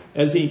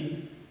 As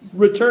he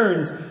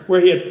returns where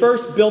he had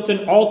first built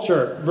an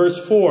altar, verse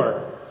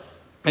 4.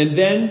 And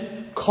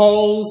then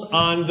calls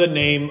on the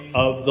name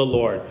of the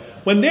Lord.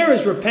 When there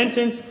is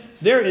repentance,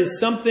 there is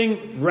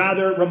something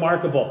rather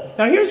remarkable.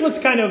 Now here's what's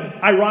kind of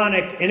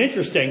ironic and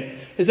interesting,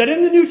 is that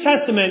in the New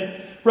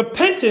Testament,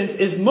 repentance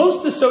is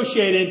most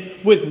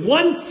associated with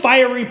one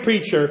fiery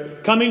preacher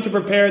coming to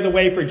prepare the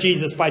way for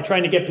Jesus by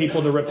trying to get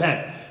people to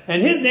repent.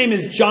 And his name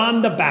is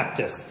John the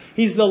Baptist.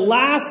 He's the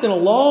last in a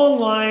long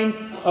line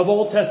of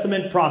Old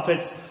Testament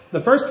prophets. The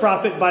first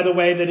prophet, by the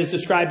way, that is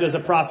described as a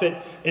prophet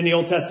in the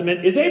Old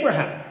Testament is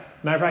Abraham.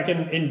 Matter of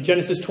fact, in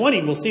Genesis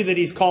 20, we'll see that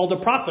he's called a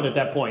prophet at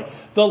that point.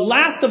 The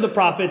last of the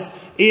prophets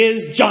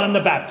is John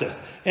the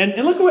Baptist. And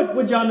look at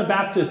what John the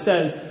Baptist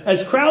says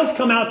as crowds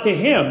come out to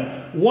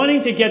him,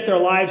 wanting to get their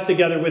lives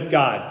together with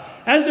God.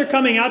 As they're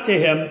coming out to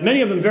him,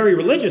 many of them very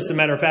religious, as a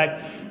matter of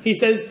fact, he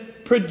says,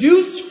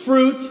 produce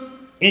fruit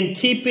in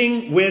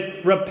keeping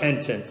with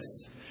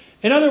repentance.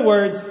 In other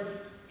words,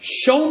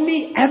 show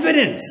me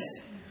evidence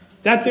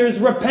that there's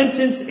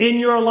repentance in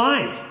your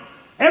life.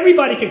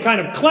 Everybody can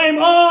kind of claim,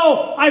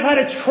 oh, I've had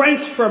a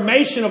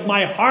transformation of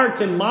my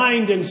heart and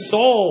mind and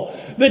soul.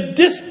 The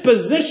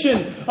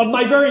disposition of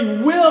my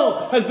very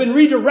will has been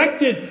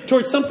redirected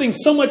towards something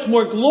so much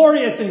more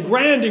glorious and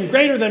grand and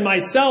greater than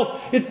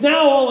myself. It's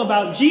now all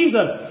about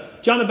Jesus.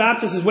 John the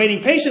Baptist is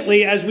waiting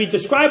patiently as we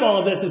describe all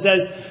of this and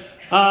says,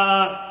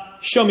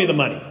 show me the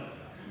money.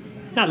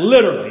 Not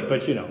literally,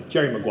 but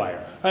Jerry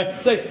Maguire. Right?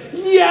 It's like,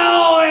 yeah,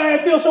 I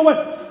feel so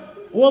much.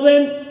 Well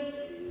then,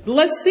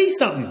 let's see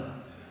something.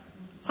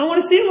 I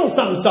want to see a little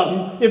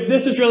something if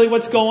this is really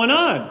what's going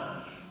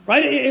on.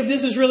 Right? If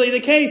this is really the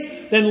case,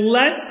 then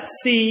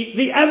let's see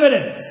the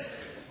evidence.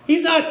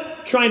 He's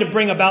not trying to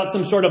bring about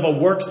some sort of a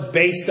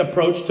works-based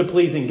approach to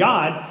pleasing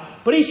God,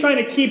 but he's trying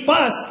to keep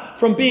us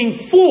from being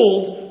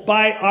fooled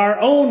by our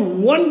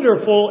own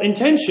wonderful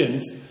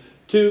intentions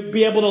to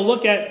be able to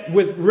look at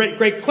with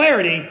great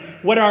clarity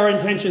what our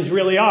intentions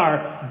really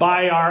are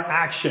by our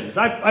actions.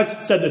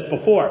 I've said this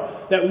before,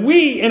 that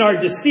we, in our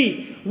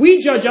deceit,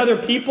 we judge other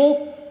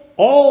people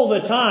all the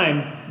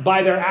time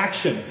by their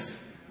actions.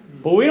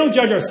 But we don't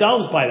judge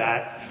ourselves by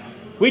that.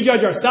 We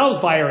judge ourselves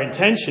by our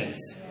intentions.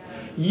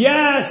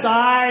 Yes,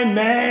 I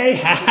may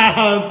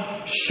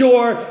have,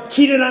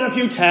 cheated on a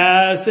few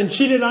tests and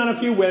cheated on a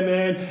few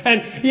women.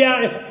 And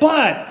yeah,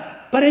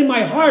 but in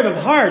my heart of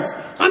hearts,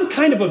 I'm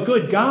kind of a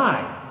good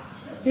guy.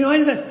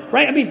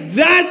 Right? I mean,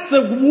 that's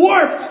the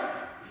warped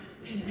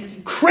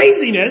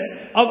craziness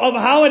of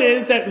how it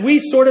is that we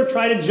sort of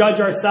try to judge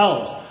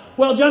ourselves.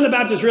 Well, John the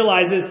Baptist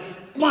realizes,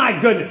 my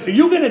goodness, are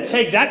you going to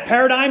take that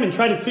paradigm and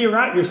try to figure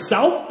out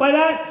yourself by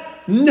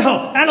that?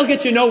 No, that'll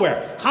get you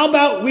nowhere. How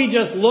about we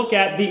just look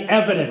at the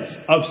evidence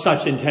of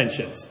such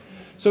intentions?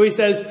 So he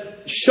says,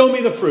 show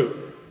me the fruit.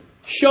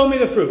 Show me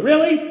the fruit.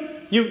 Really?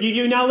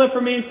 You now live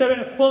for me instead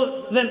of...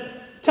 Well, then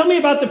tell me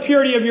about the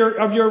purity of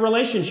your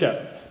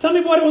relationship. Tell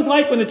me what it was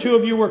like when the two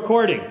of you were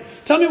courting.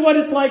 Tell me what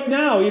it's like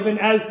now, even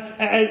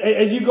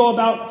as you go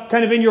about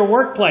kind of in your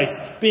workplace,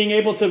 being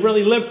able to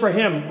really live for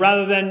him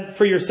rather than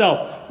for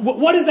yourself.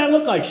 What does that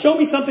look like? Show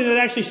me something that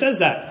actually says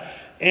that.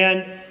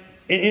 And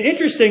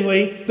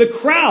interestingly, the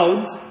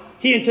crowds,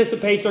 he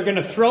anticipates, are going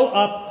to throw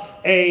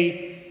up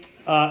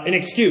an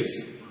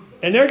excuse.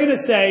 And they're going to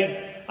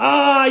say,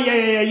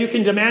 yeah, you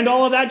can demand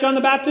all of that, John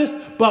the Baptist,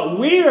 but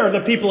we're the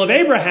people of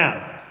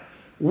Abraham.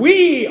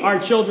 We are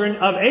children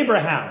of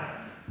Abraham.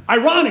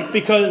 Ironic,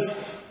 because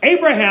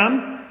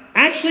Abraham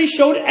actually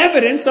showed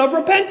evidence of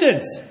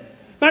repentance.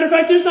 Matter of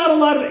fact, there's not a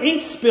lot of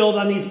ink spilled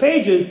on these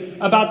pages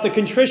about the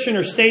contrition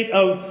or state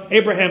of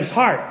Abraham's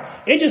heart.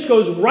 It just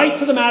goes right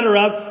to the matter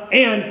of,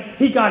 and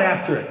he got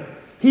after it.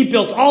 He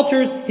built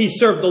altars, he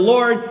served the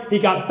Lord, he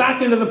got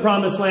back into the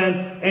promised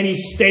land, and he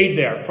stayed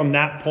there from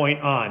that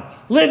point on.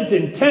 Lived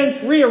in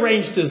tents,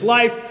 rearranged his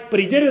life, but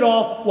he did it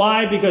all.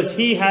 Why? Because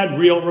he had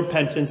real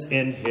repentance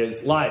in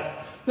his life.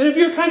 Then if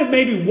you're kind of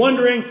maybe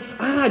wondering,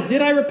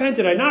 did I repent?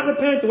 Did I not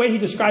repent? The way he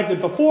described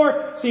it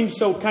before seems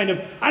so kind of,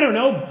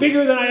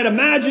 bigger than I had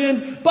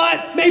imagined.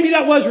 But maybe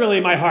that was really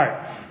my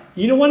heart.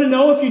 You don't want to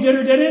know if you did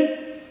or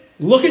didn't?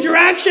 Look at your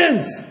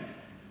actions.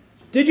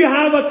 Did you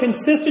have a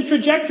consistent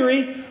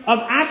trajectory of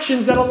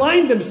actions that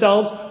aligned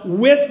themselves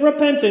with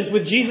repentance,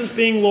 with Jesus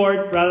being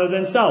Lord rather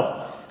than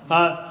self?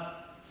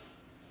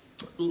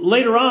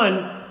 Later on,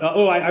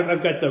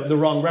 I've got the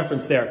wrong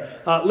reference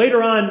there.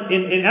 Later on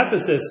in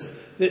Ephesus,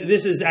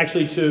 this is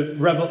actually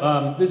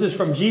this is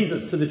from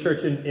Jesus to the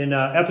church in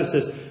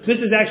Ephesus.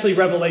 This is actually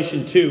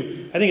Revelation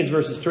 2. I think it's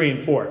verses 3 and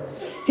 4.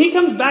 He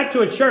comes back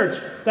to a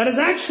church that has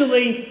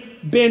actually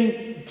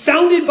been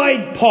founded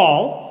by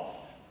Paul,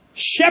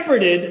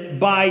 shepherded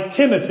by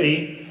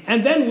Timothy,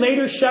 and then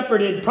later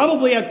shepherded,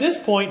 probably at this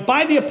point,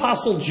 by the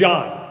Apostle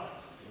John.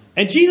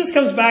 And Jesus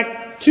comes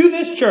back to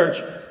this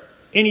church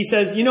and he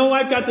says,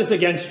 I've got this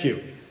against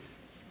you.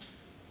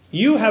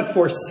 You have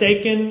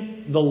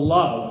forsaken the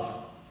love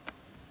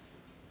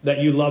that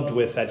you loved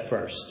with at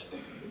first.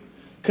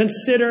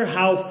 Consider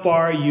how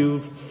far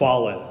you've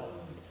fallen.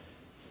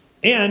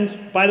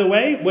 And, by the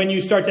way, when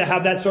you start to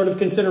have that sort of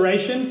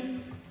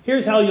consideration,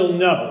 here's how you'll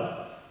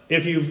know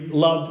if you've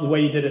loved the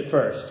way you did at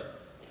first.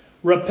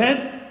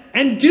 Repent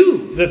and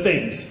do the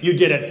things you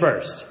did at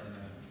first.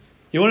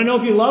 You want to know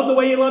if you love the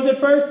way you loved at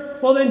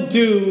first? Well, then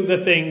do the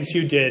things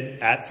you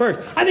did at first.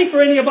 I think for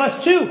any of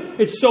us too,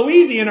 it's so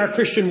easy in our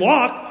Christian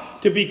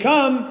walk to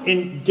become,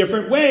 in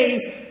different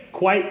ways,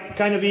 quite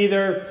kind of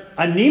either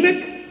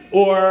anemic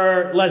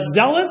or less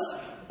zealous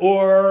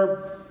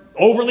or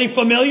overly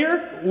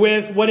familiar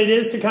with what it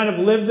is to kind of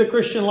live the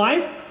Christian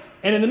life.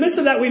 And in the midst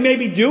of that, we may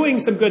be doing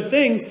some good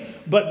things,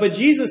 but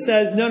Jesus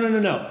says,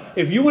 no.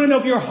 If you want to know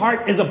if your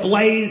heart is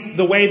ablaze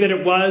the way that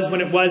it was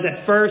when it was at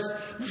first,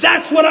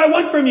 that's what I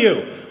want from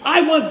you.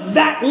 I want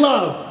that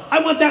love. I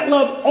want that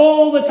love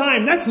all the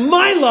time. That's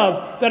my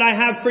love that I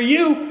have for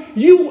you.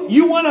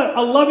 You want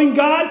a loving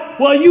God?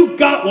 Well, you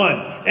got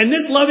one. And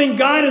this loving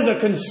God is a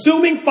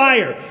consuming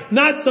fire,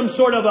 not some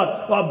sort of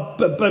a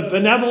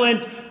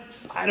benevolent,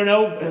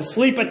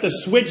 sleep at the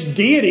switch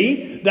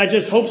deity that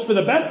just hopes for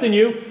the best in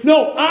you.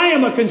 No, I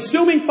am a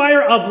consuming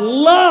fire of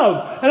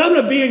love. And I'm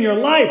going to be in your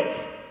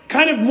life.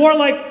 Kind of more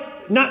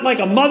like, not like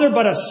a mother,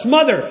 but a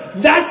smother.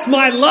 That's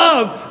my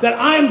love that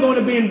I'm going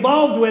to be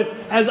involved with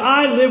as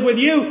I live with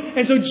you.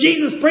 And so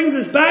Jesus brings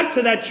us back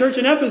to that church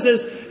in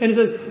Ephesus and he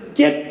says,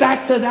 get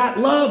back to that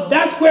love.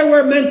 That's where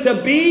we're meant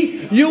to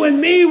be. You and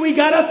me, we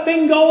got a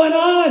thing going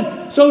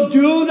on. So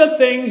do the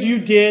things you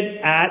did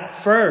at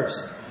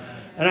first.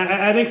 And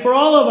I think for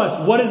all of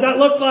us, what does that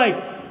look like?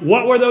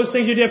 What were those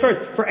things you did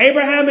first? For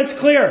Abraham, it's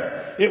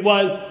clear. It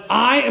was,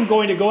 I am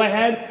going to go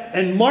ahead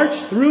and march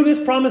through this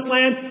promised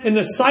land in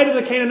the sight of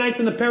the Canaanites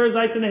and the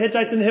Perizzites and the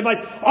Hittites and the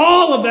Hivites,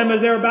 all of them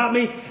as they're about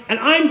me. And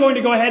I'm going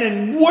to go ahead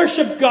and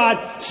worship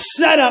God,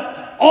 set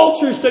up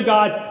altars to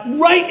God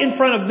right in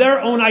front of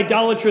their own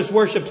idolatrous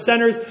worship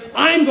centers.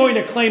 I'm going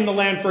to claim the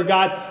land for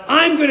God.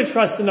 I'm going to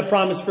trust in the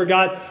promise for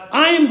God.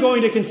 I am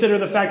going to consider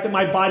the fact that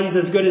my body's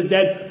as good as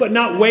dead, but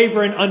not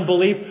waver in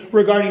unbelief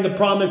regarding the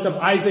promise of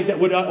Isaac that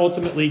would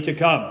ultimately to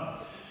come.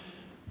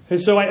 And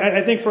so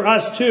I think for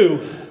us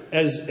too,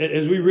 as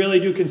we really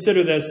do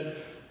consider this,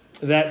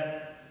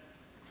 that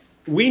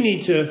we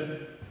need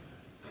to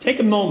take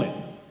a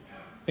moment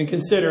and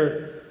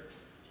consider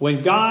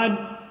when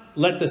God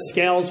let the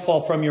scales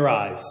fall from your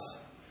eyes,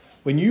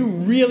 when you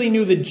really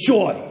knew the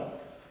joy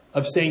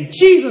of saying,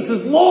 Jesus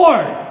is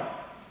Lord,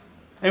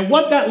 and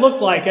what that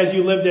looked like as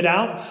you lived it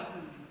out.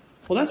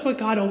 Well, that's what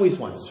God always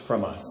wants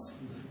from us.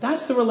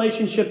 That's the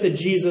relationship that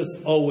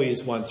Jesus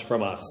always wants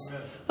from us.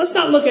 Let's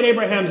not look at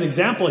Abraham's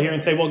example here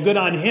and say, well, good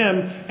on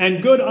him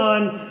and good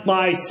on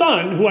my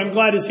son, who I'm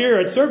glad is here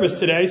at service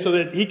today so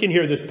that he can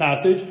hear this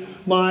passage.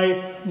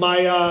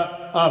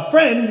 My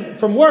friend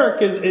from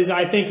work is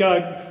I think,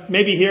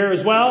 maybe here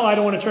as well. I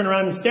don't want to turn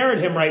around and stare at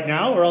him right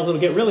now or else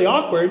it'll get really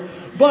awkward.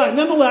 But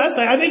nonetheless,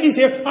 I think he's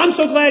here. I'm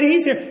so glad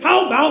he's here.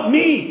 How about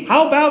me?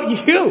 How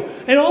about you?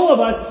 And all of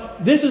us,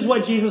 this is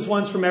what Jesus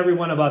wants from every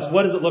one of us.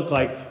 What does it look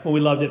like when we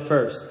loved it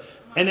first?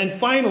 And then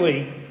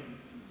finally,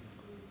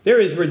 there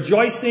is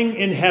rejoicing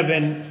in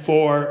heaven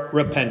for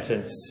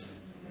repentance.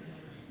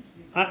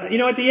 At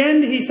the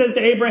end, he says to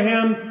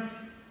Abraham,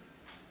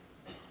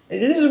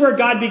 and this is where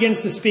God begins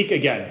to speak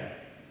again.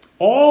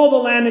 All the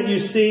land that you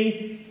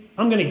see,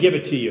 I'm going to give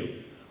it to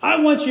you.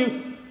 I want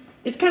you,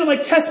 it's kind of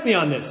like test me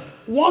on this.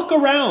 Walk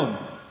around.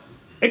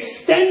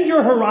 Extend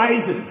your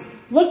horizons.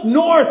 Look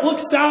north, look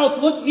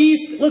south, look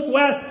east, look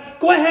west.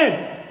 Go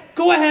ahead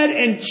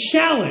and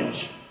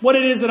challenge what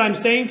it is that I'm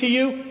saying to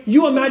you.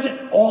 You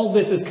imagine all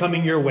this is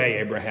coming your way,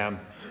 Abraham.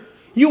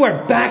 You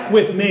are back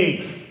with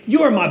me.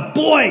 You are my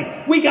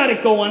boy. We got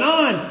it going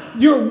on.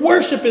 Your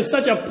worship is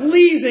such a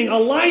pleasing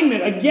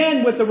alignment,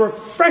 again, with the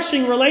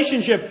refreshing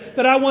relationship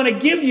that I want to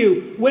give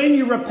you when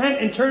you repent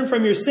and turn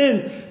from your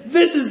sins.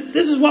 This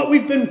is what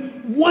we've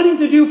been wanting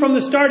to do from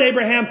the start,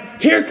 Abraham.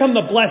 Here come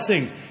the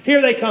blessings.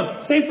 Here they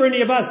come. Same for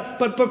any of us.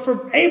 But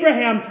for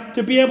Abraham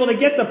to be able to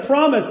get the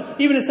promise,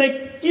 even to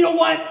say, you know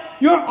what?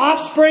 Your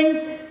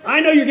offspring, I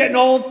know you're getting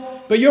old,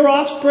 but your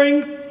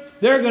offspring,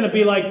 they're going to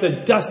be like the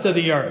dust of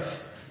the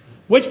earth.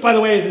 Which, by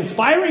the way, is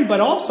inspiring,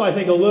 but also, I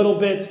think, a little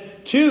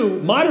bit too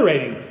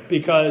moderating.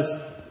 Because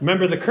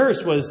Remember, the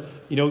curse was,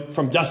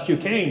 from dust you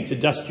came, to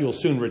dust you'll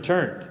soon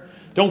return.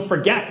 Don't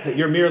forget that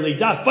you're merely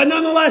dust. But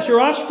nonetheless, your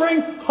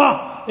offspring,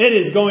 it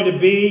is going to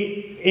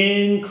be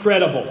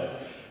incredible.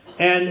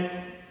 And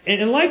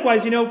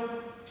likewise,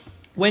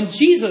 when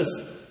Jesus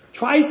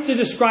tries to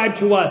describe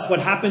to us what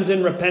happens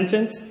in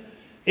repentance,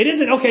 it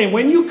isn't, okay,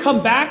 when you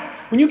come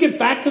back, when you get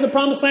back to the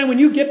promised land, when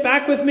you get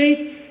back with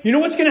me, you know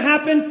what's going to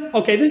happen?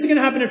 Okay, this is going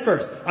to happen at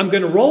first. I'm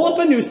going to roll up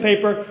a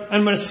newspaper and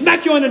I'm going to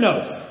smack you on the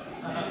nose.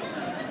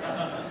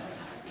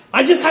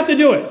 I just have to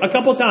do it a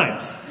couple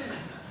times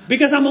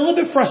because I'm a little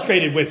bit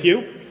frustrated with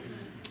you.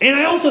 And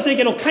I also think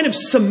it'll kind of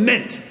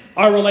cement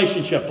our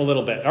relationship a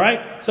little bit. All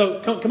right.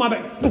 So come on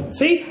back.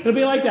 See, it'll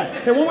be like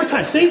that. Here, one more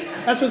time. See,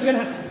 that's what's going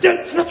to happen.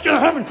 That's what's going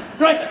to happen.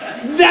 Right.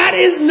 That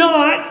is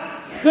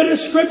not the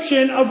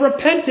description of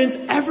repentance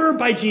ever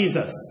by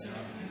Jesus.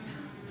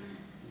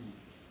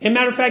 As a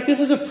matter of fact, this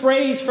is a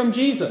phrase from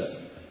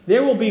Jesus.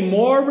 There will be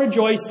more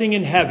rejoicing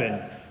in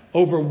heaven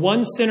over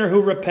one sinner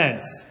who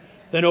repents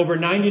than over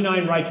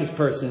 99 righteous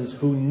persons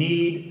who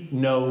need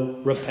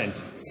no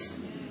repentance.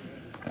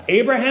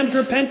 Abraham's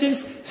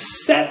repentance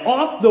set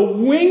off the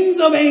wings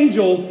of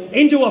angels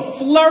into a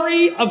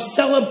flurry of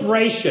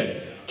celebration.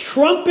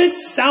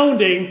 Trumpets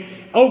sounding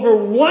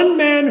over one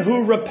man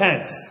who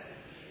repents.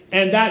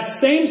 And that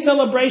same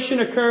celebration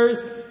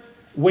occurs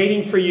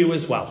waiting for you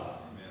as well.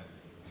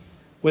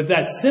 With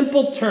that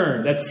simple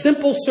turn, that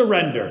simple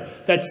surrender,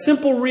 that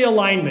simple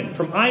realignment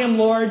from I am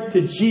Lord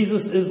to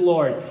Jesus is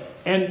Lord.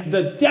 And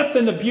the depth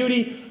and the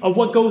beauty of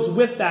what goes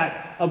with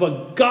that, of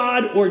a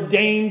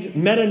God-ordained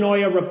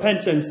metanoia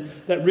repentance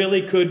that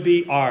really could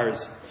be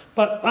ours.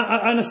 But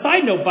on a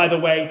side note, by the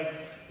way,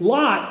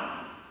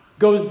 Lot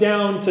goes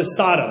down to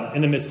Sodom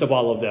in the midst of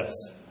all of this.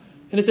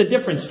 And it's a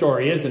different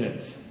story, isn't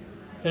it?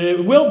 And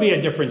it will be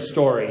a different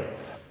story.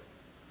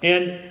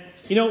 And,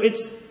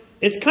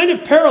 it's kind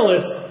of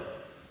perilous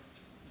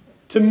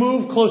to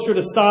move closer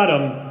to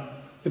Sodom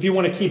if you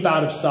want to keep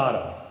out of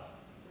Sodom.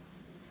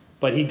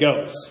 But he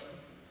goes.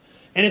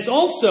 And it's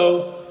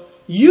also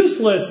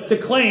useless to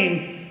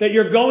claim that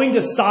you're going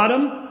to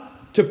Sodom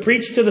to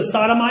preach to the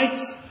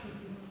Sodomites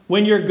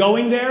when you're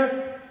going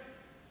there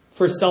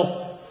for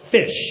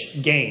selfish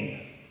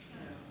gain.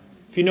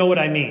 If you know what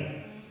I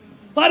mean.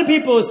 A lot of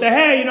people say,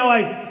 hey, you know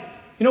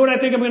what I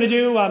think I'm going to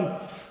do?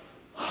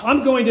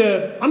 I'm going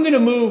to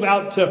move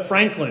out to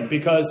Franklin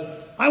because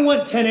I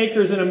want 10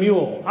 acres and a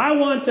mule. I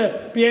want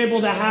to be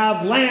able to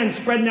have land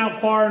spreading out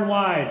far and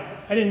wide.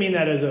 I didn't mean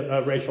that as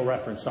a racial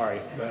reference. Sorry.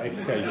 I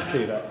just got to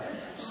see that.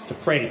 Just a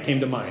phrase came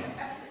to mind.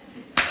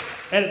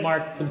 Edit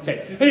mark for the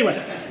tape.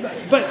 Anyway,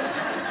 but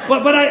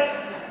I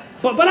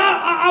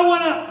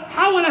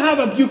want to have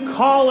a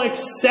bucolic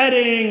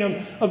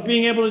setting of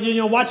being able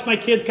to watch my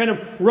kids kind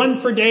of run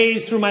for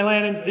days through my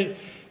land.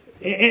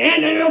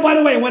 And by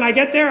the way, when I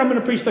get there, I'm going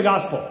to preach the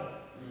gospel.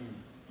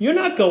 You're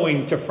not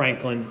going to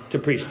Franklin to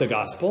preach the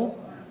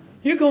gospel.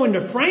 You're going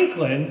to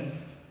Franklin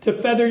to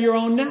feather your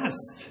own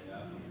nest.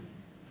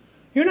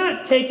 You're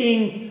not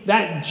taking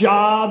that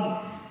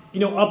job,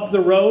 up the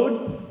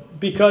road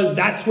because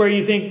that's where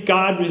you think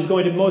God is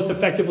going to most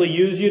effectively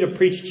use you to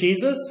preach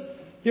Jesus.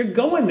 You're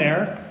going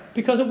there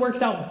because it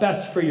works out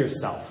best for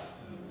yourself.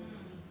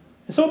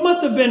 And so it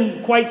must have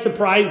been quite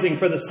surprising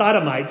for the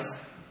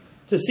Sodomites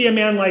to see a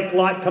man like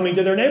Lot coming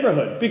to their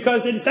neighborhood.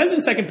 Because it says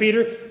in 2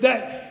 Peter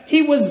that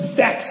he was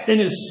vexed in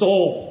his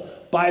soul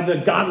by the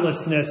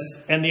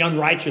godlessness and the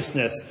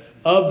unrighteousness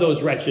of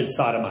those wretched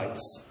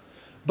Sodomites.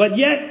 But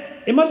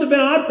yet, it must have been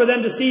odd for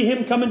them to see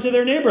him come into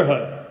their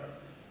neighborhood.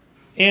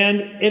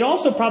 And it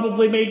also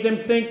probably made them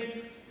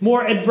think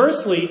more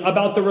adversely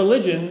about the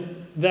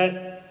religion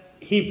that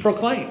he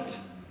proclaimed.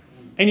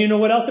 And you know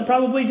what else it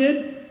probably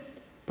did?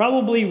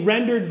 Probably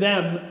rendered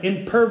them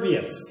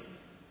impervious,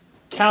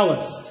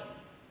 calloused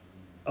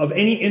of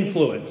any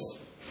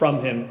influence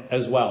from him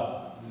as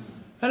well.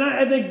 And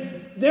I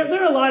think there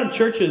are a lot of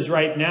churches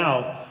right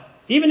now,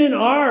 even in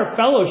our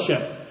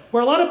fellowship,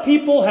 where a lot of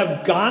people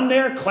have gone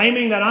there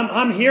claiming that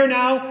I'm here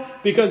now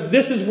because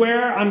this is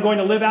where I'm going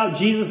to live out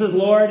Jesus is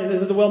Lord and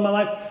this is the will of my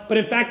life. But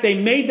in fact,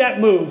 they made that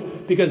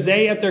move because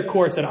they at their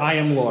core said, I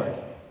am Lord.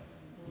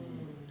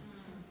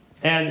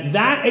 And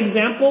that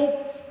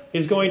example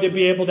is going to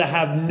be able to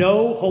have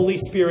no Holy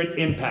Spirit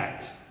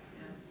impact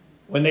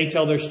when they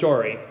tell their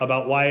story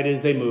about why it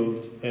is they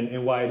moved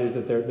and why it is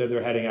that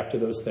they're heading after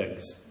those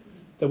things.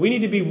 That we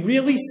need to be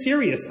really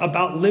serious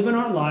about living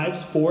our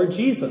lives for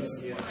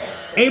Jesus.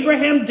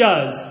 Abraham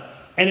does.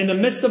 And in the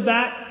midst of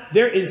that,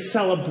 there is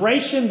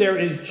celebration, there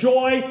is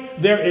joy,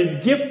 there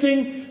is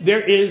gifting, there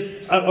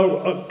is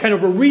a kind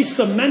of a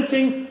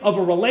re-cementing of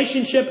a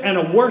relationship and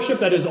a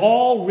worship that is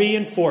all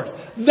reinforced.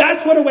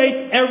 That's what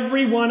awaits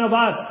every one of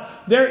us.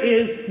 There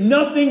is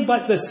nothing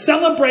but the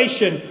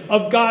celebration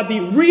of God, the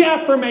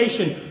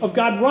reaffirmation of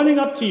God running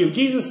up to you.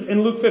 Jesus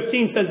in Luke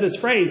 15 says this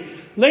phrase.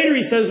 Later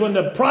he says when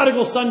the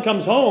prodigal son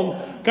comes home,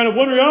 kind of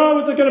wondering,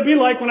 what's it going to be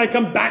like when I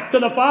come back to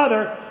the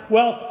Father?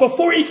 Well,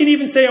 before he can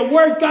even say a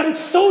word, God is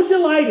so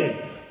delighted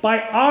by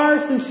our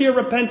sincere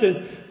repentance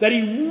that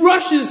he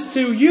rushes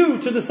to you,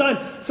 to the Son,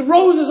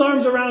 throws his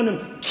arms around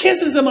him,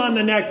 kisses him on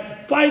the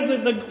neck, buys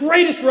the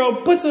greatest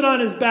robe, puts it on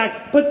his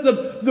back, puts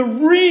the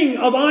ring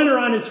of honor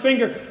on his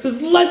finger,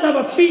 says, let's have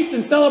a feast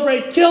and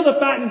celebrate, kill the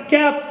fattened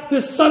calf.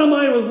 This son of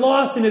mine was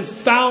lost and is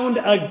found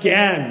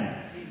again.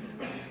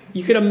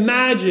 You could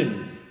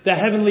imagine the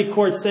heavenly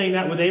court saying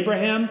that with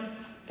Abraham,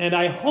 and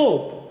I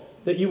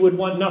hope that you would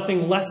want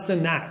nothing less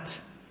than that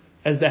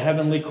as the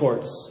heavenly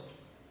courts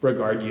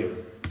regard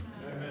you.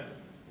 Amen.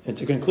 And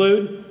to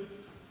conclude,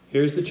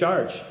 here's the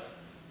charge.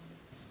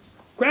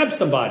 Grab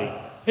somebody.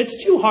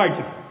 It's too hard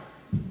to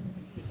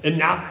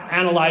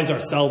analyze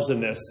ourselves in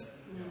this.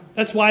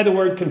 That's why the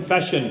word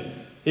confession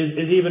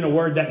is even a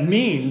word that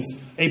means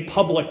a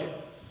public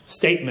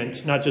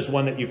statement, not just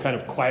one that you kind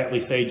of quietly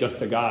say just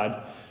to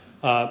God.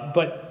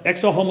 But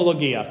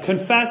exohomologia.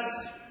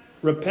 Confess,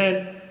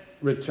 repent,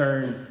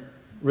 return,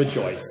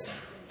 rejoice.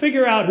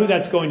 Figure out who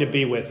that's going to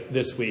be with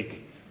this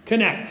week.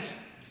 Connect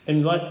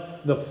and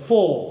let the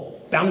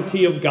full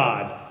bounty of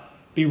God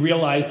be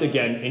realized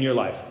again in your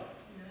life.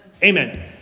 Amen.